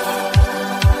life,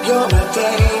 you're my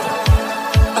day,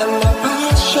 and my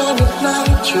passion at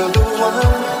night. You're the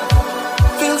one,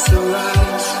 feels so right.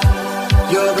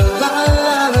 You're the la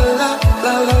la la la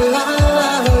la la la la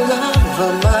la love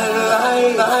of my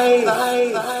life. My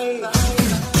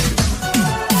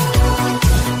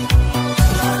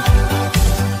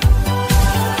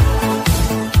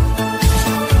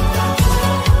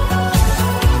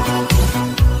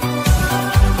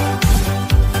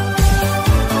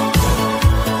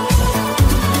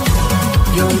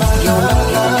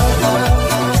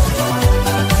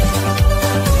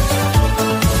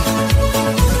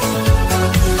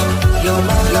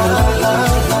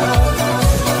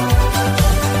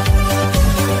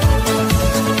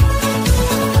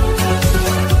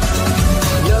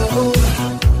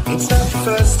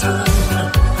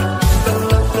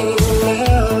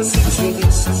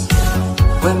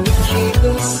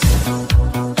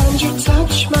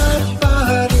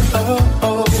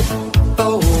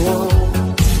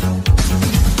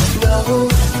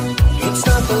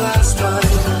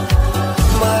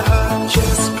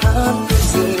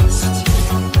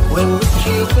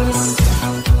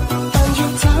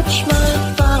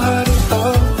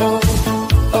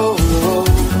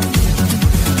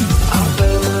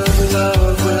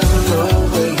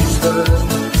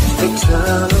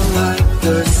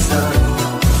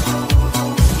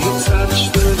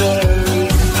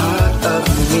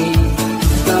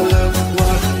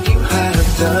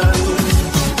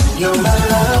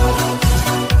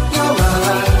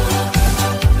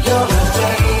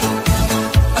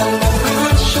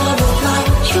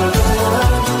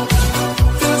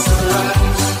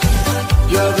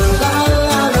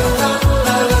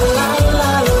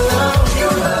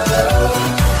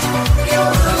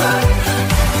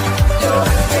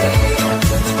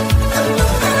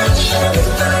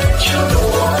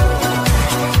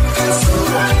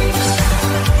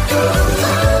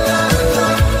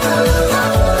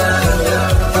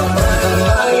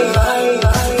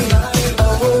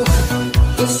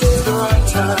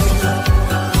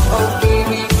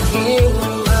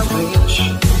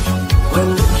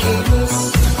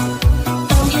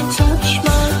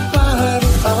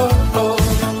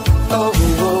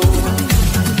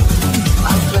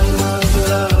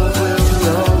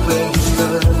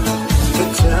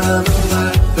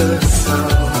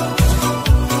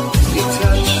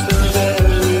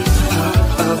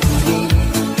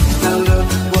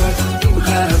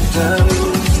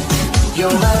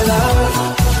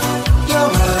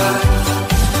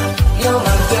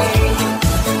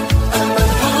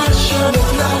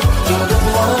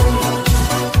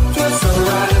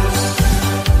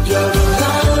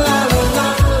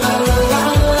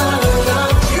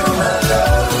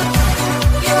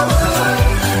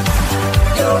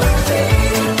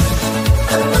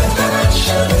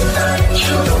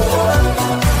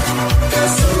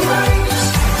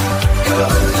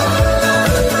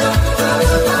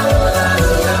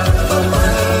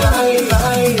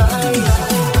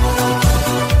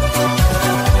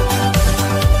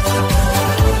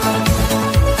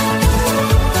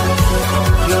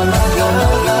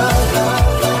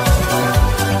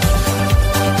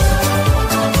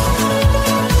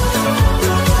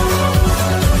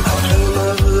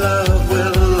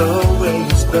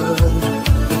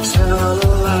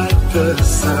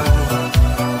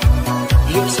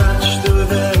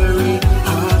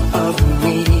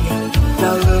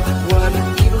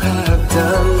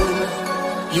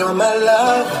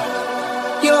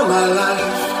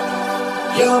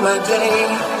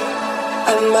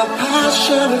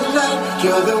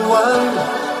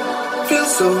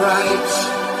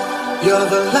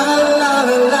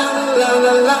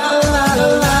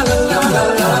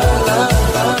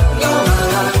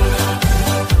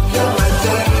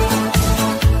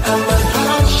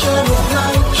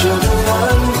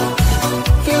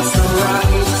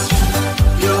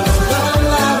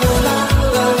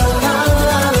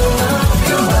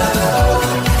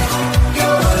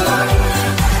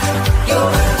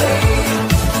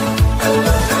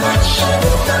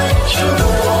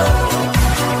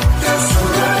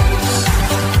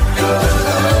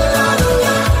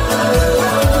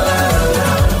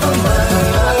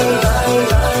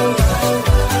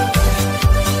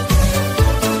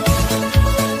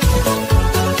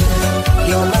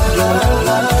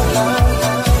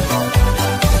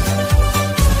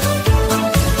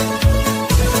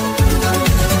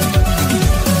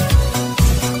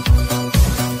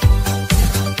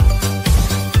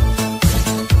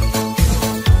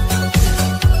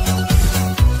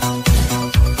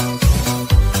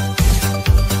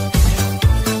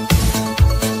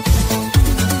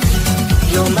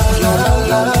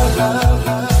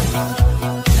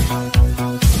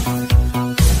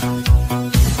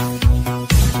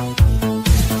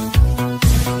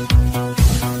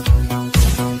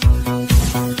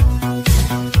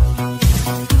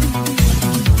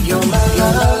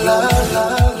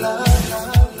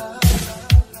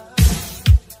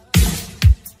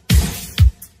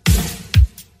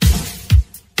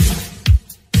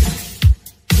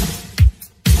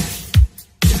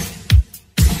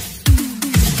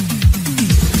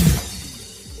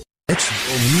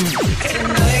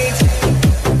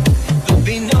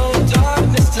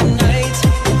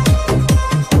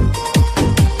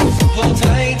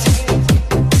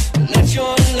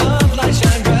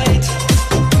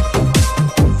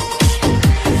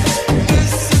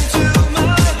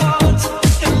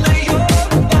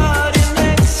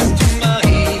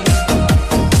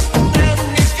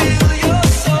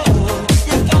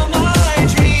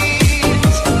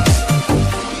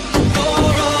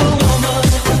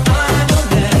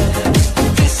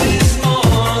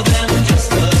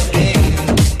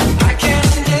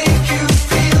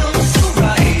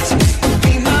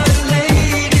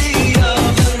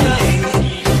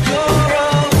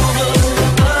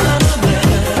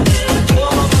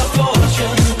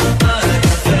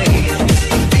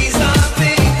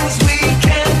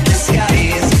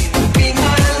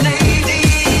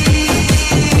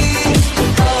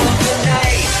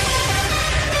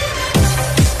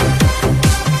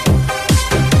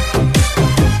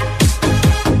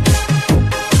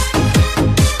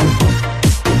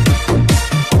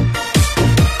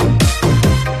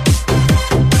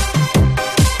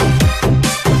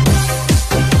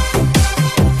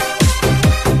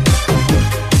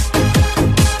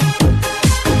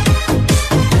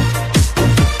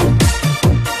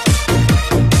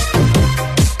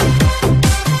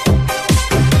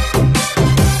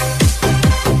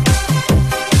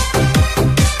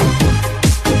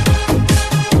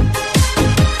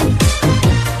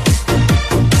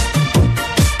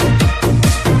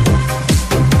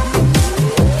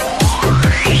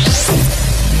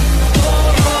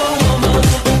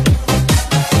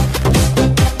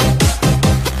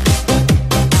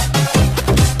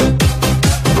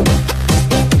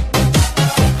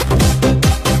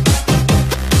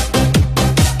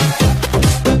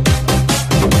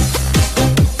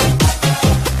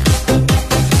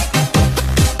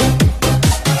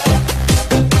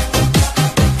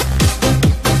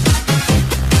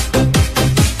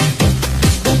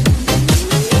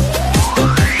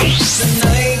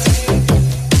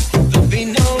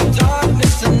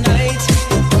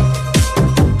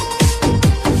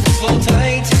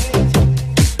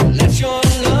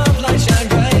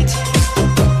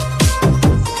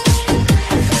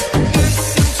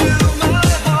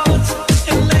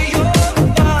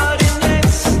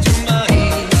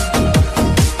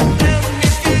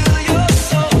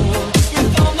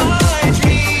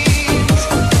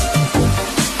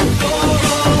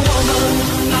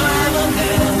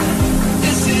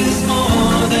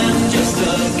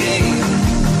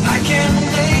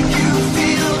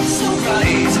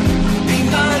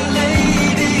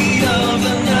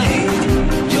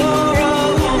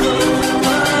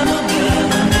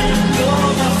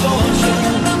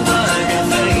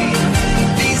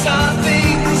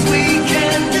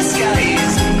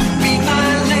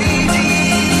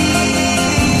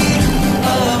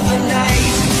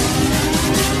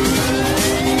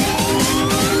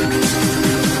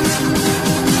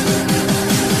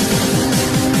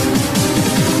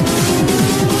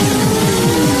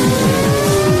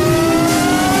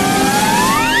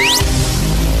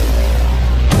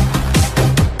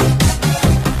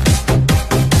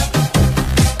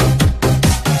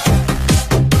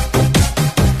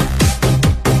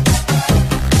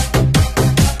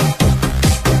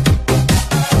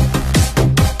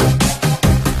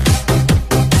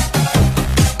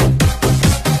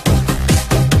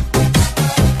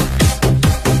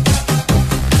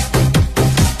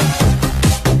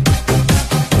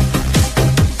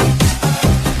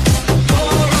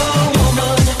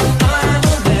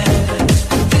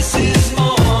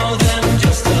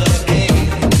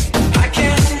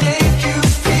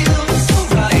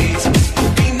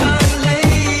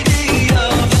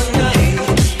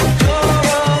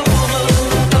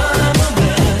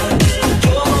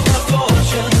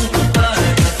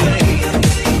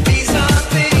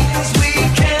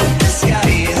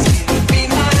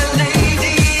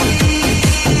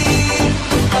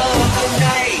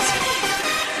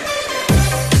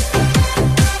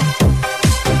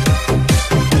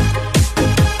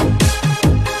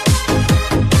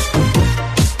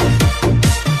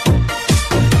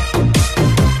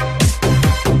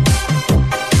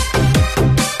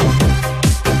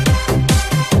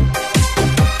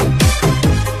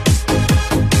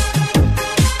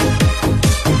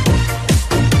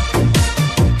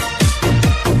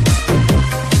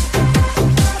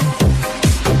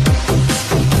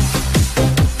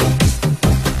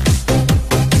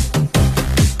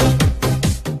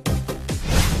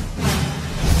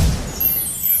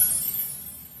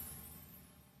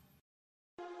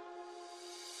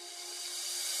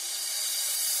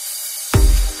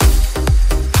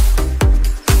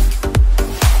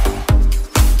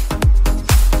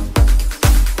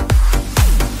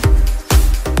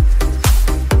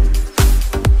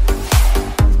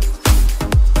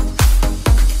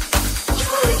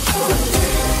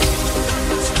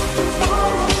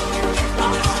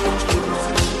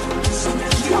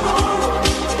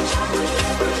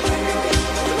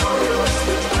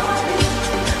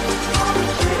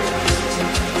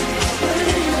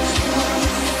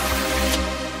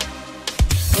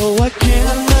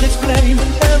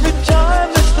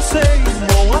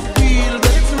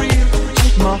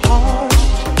heart.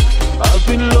 I've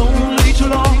been lonely too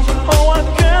long. Oh, I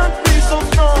can't be so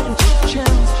strong. Take a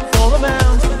chance for a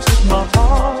man to take my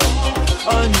heart.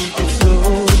 I need it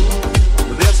slow.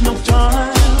 There's no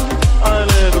time. I'll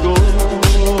let go.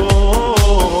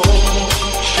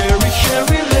 Cherry,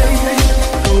 cherry lady,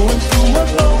 going through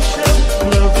emotion.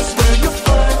 Love is where you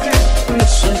find it.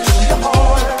 Listen to your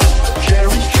heart.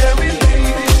 Cherry, cherry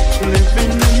lady,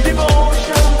 living in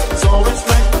devotion. It's always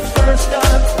like the first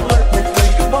time. Let me play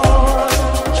your part.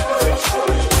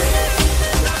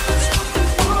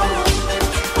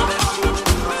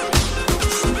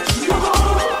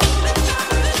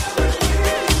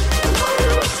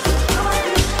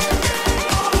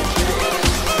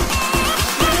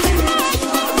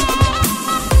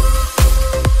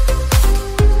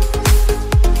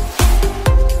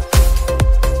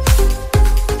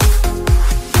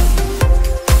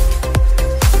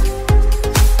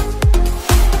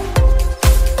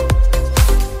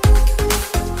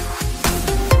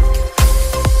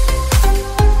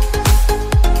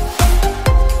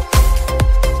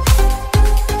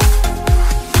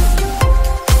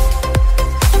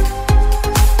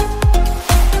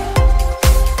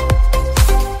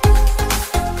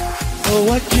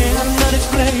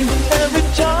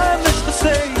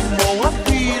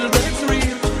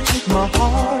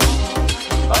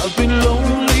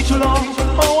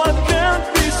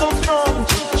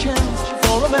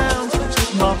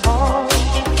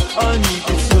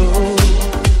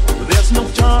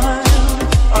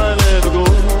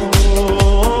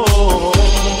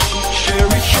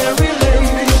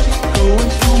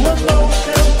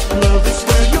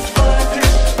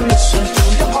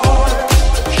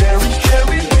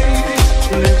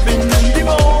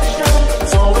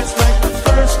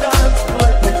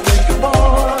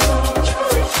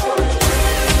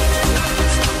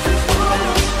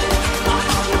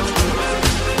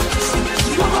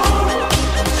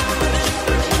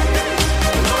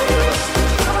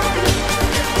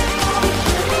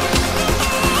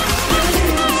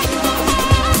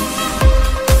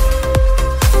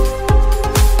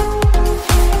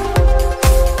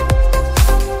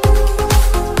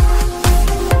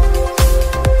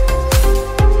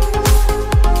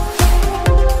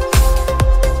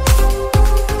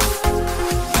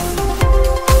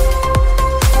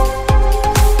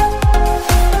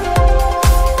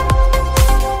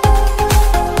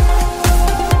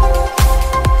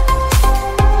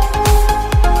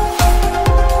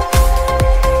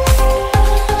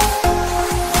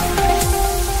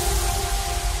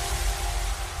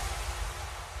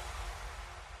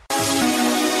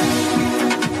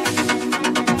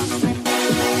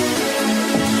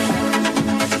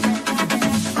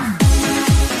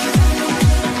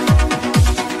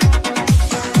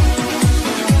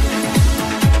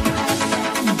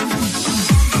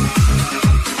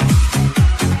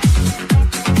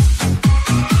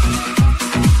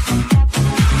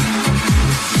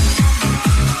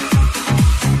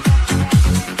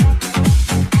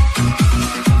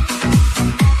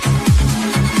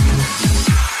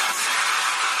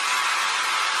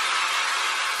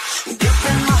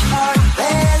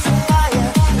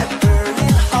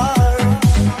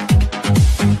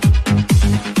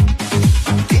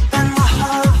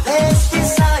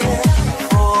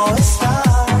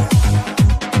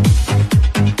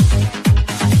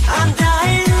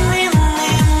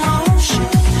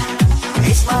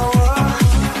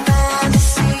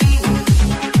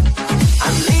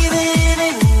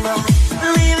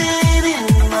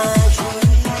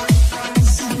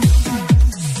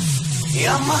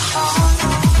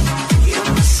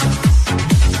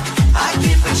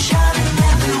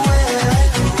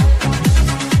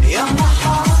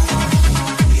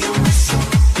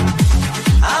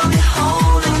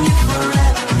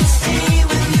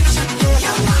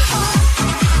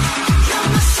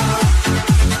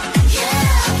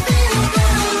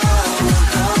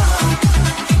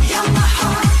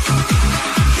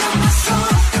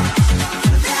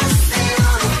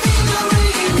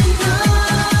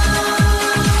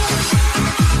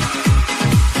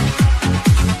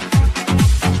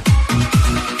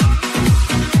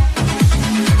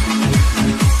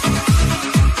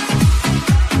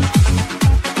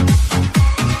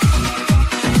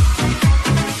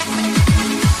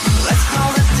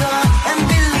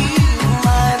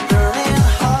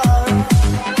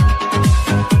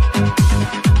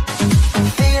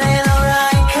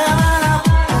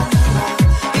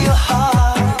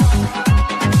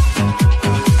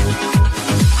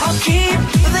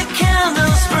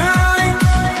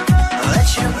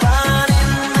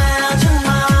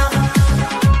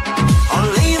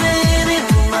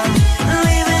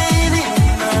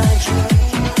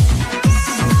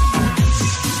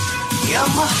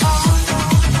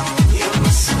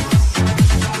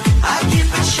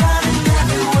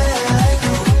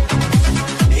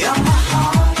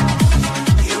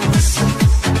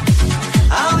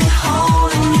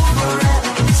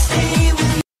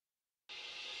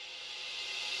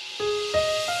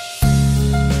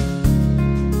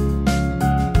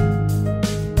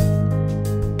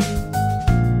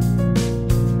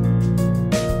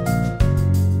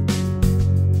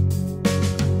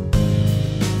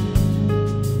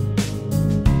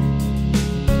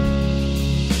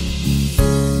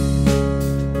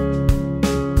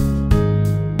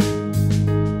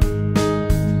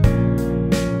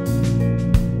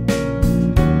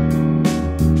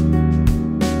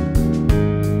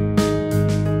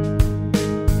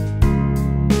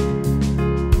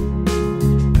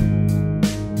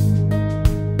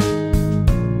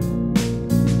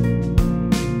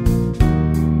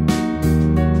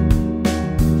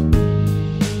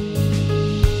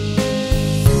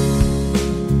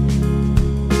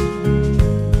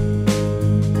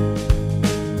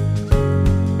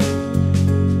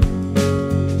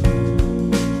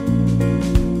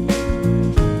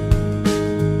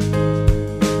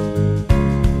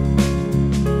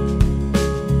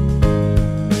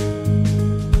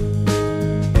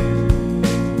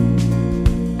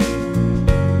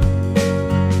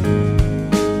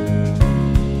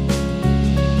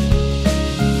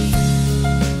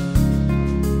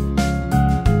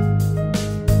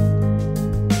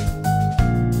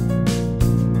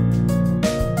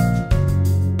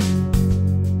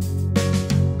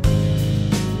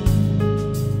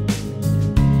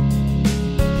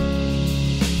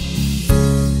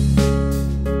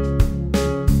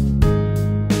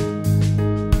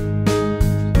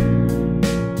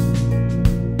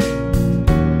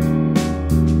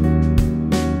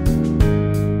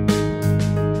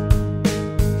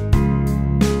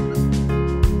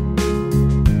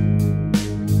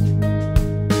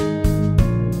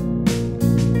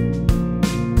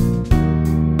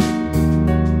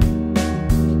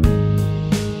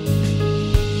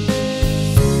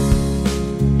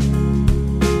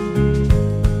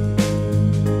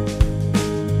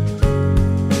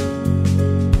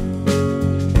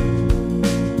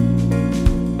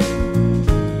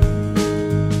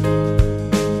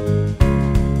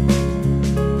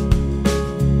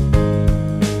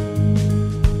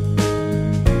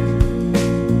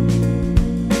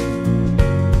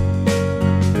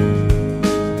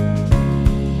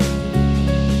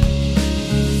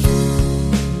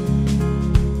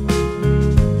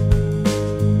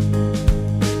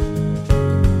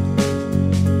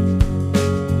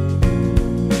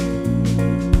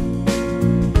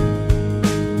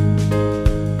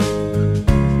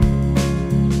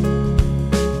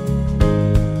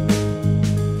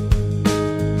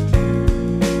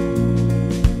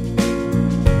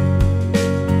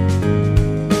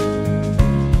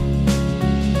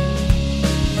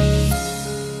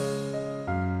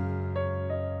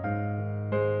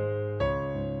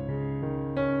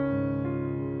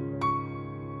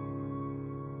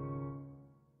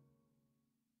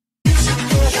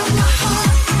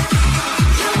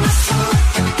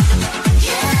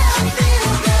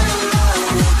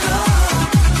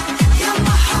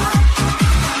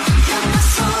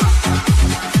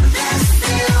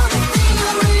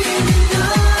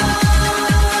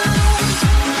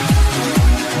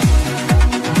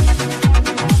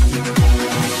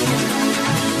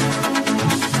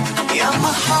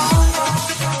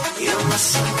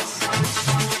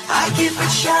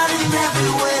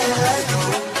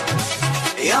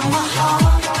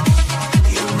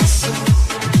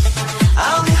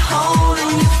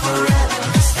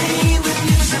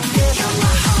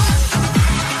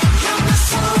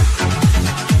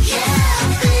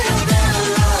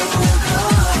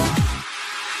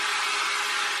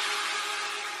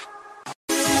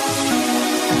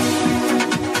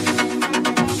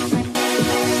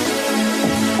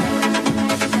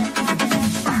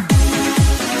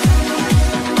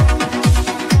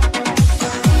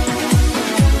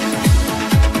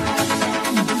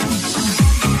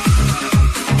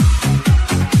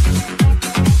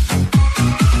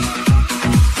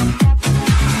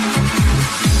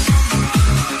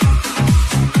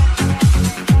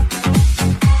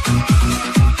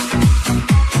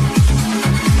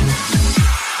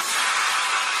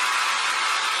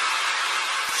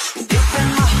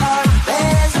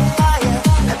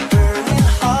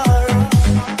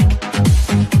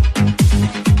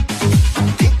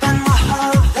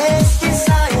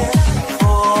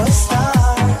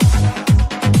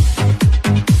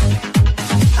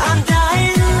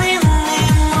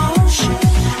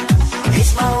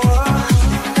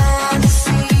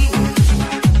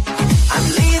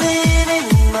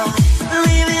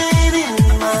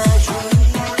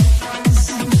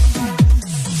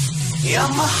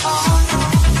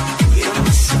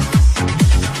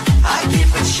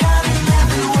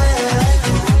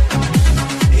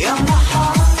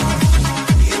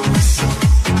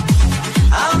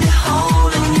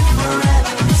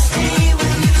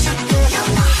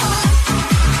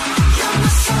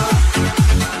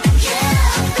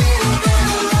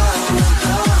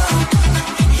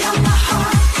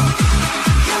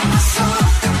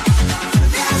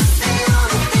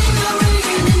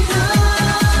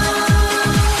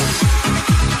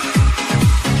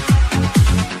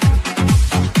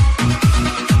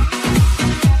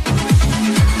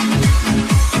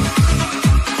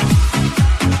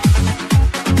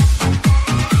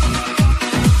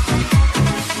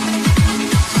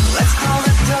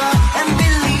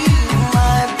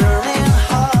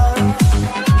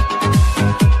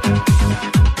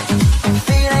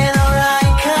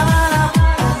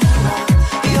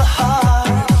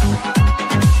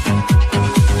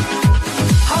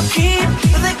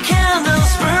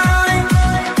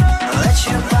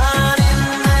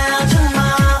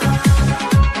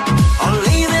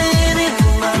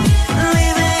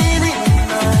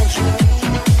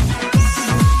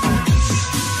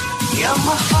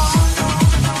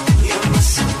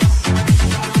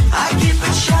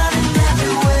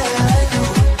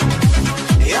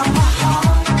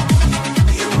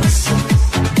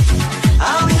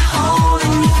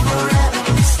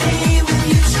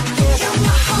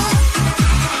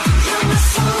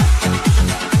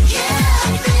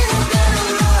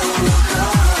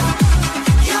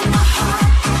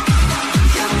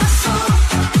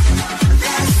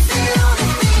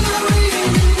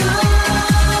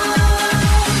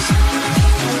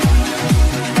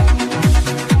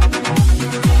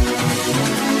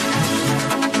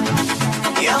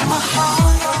 my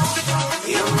heart,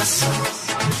 you're my soul.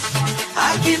 I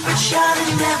keep it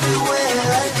shining everywhere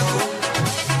I go.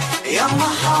 You're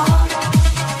my heart,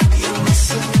 you're my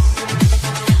soul.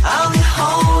 I'll be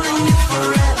holding you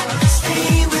forever, stay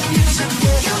with you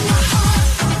together. You're my heart,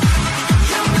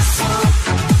 you're my soul.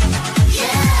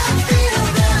 Yeah, I feel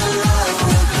that love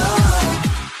will go.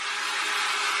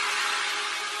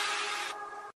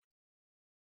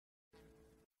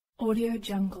 Audio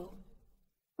Jungle.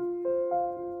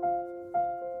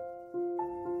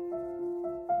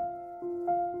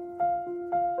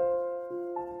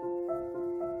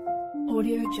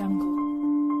 Audio Jungle.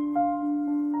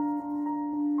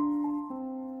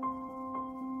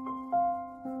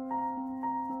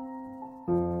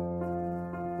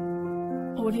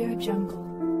 Audio Jungle.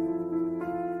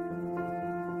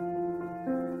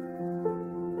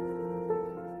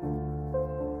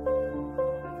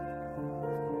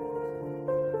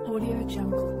 Audio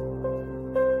Jungle.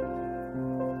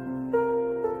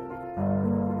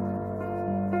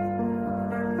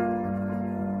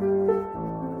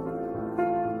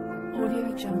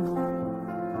 Audio Jungle.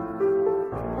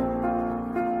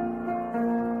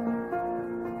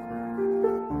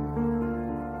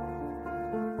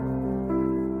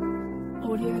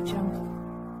 Audio Jungle.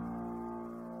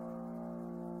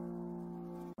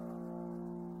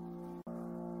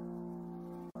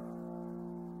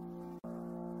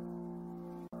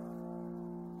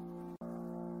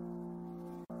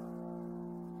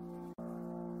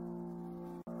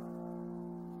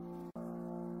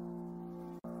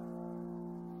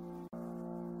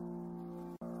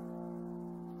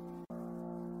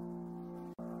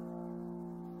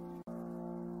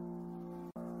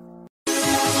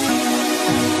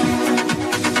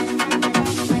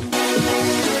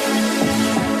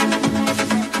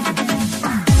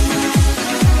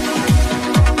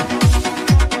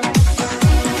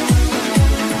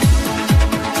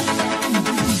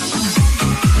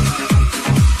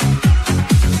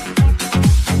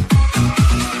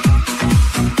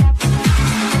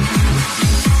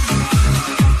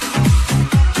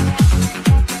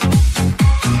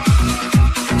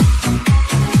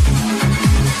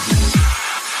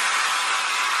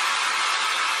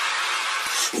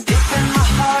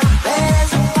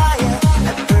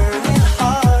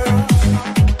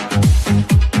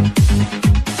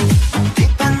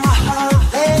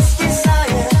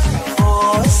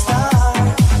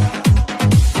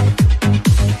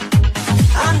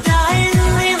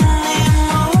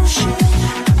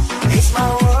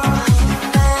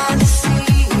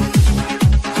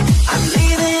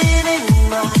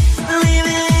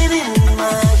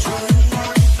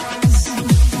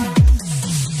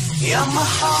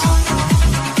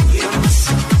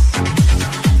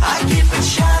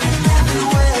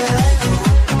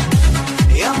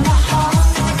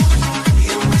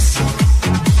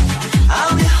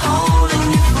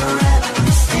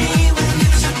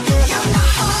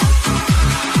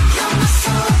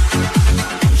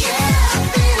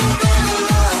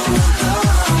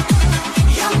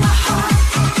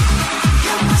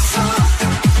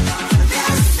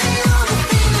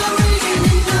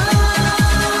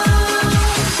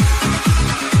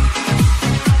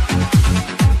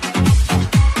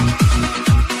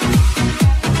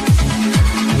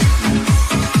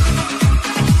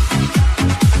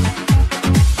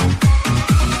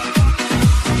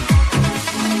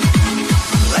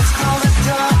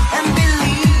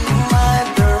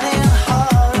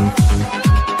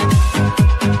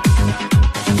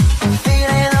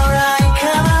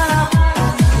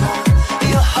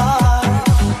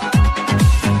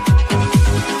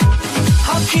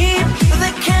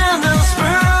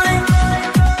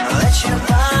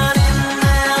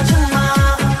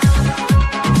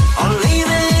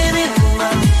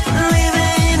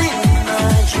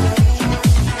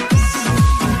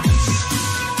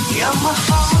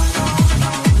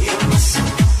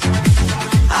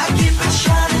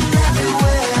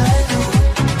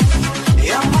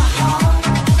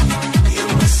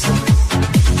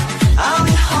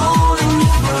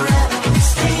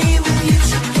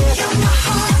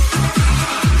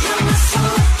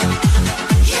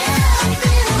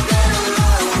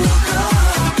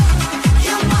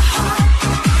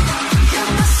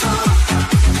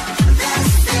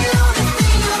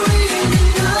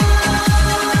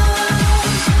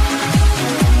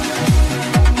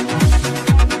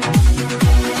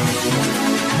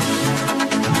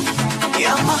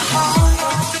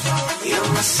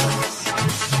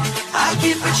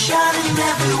 keep it shining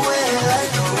everywhere I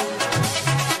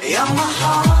go. You're my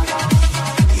heart.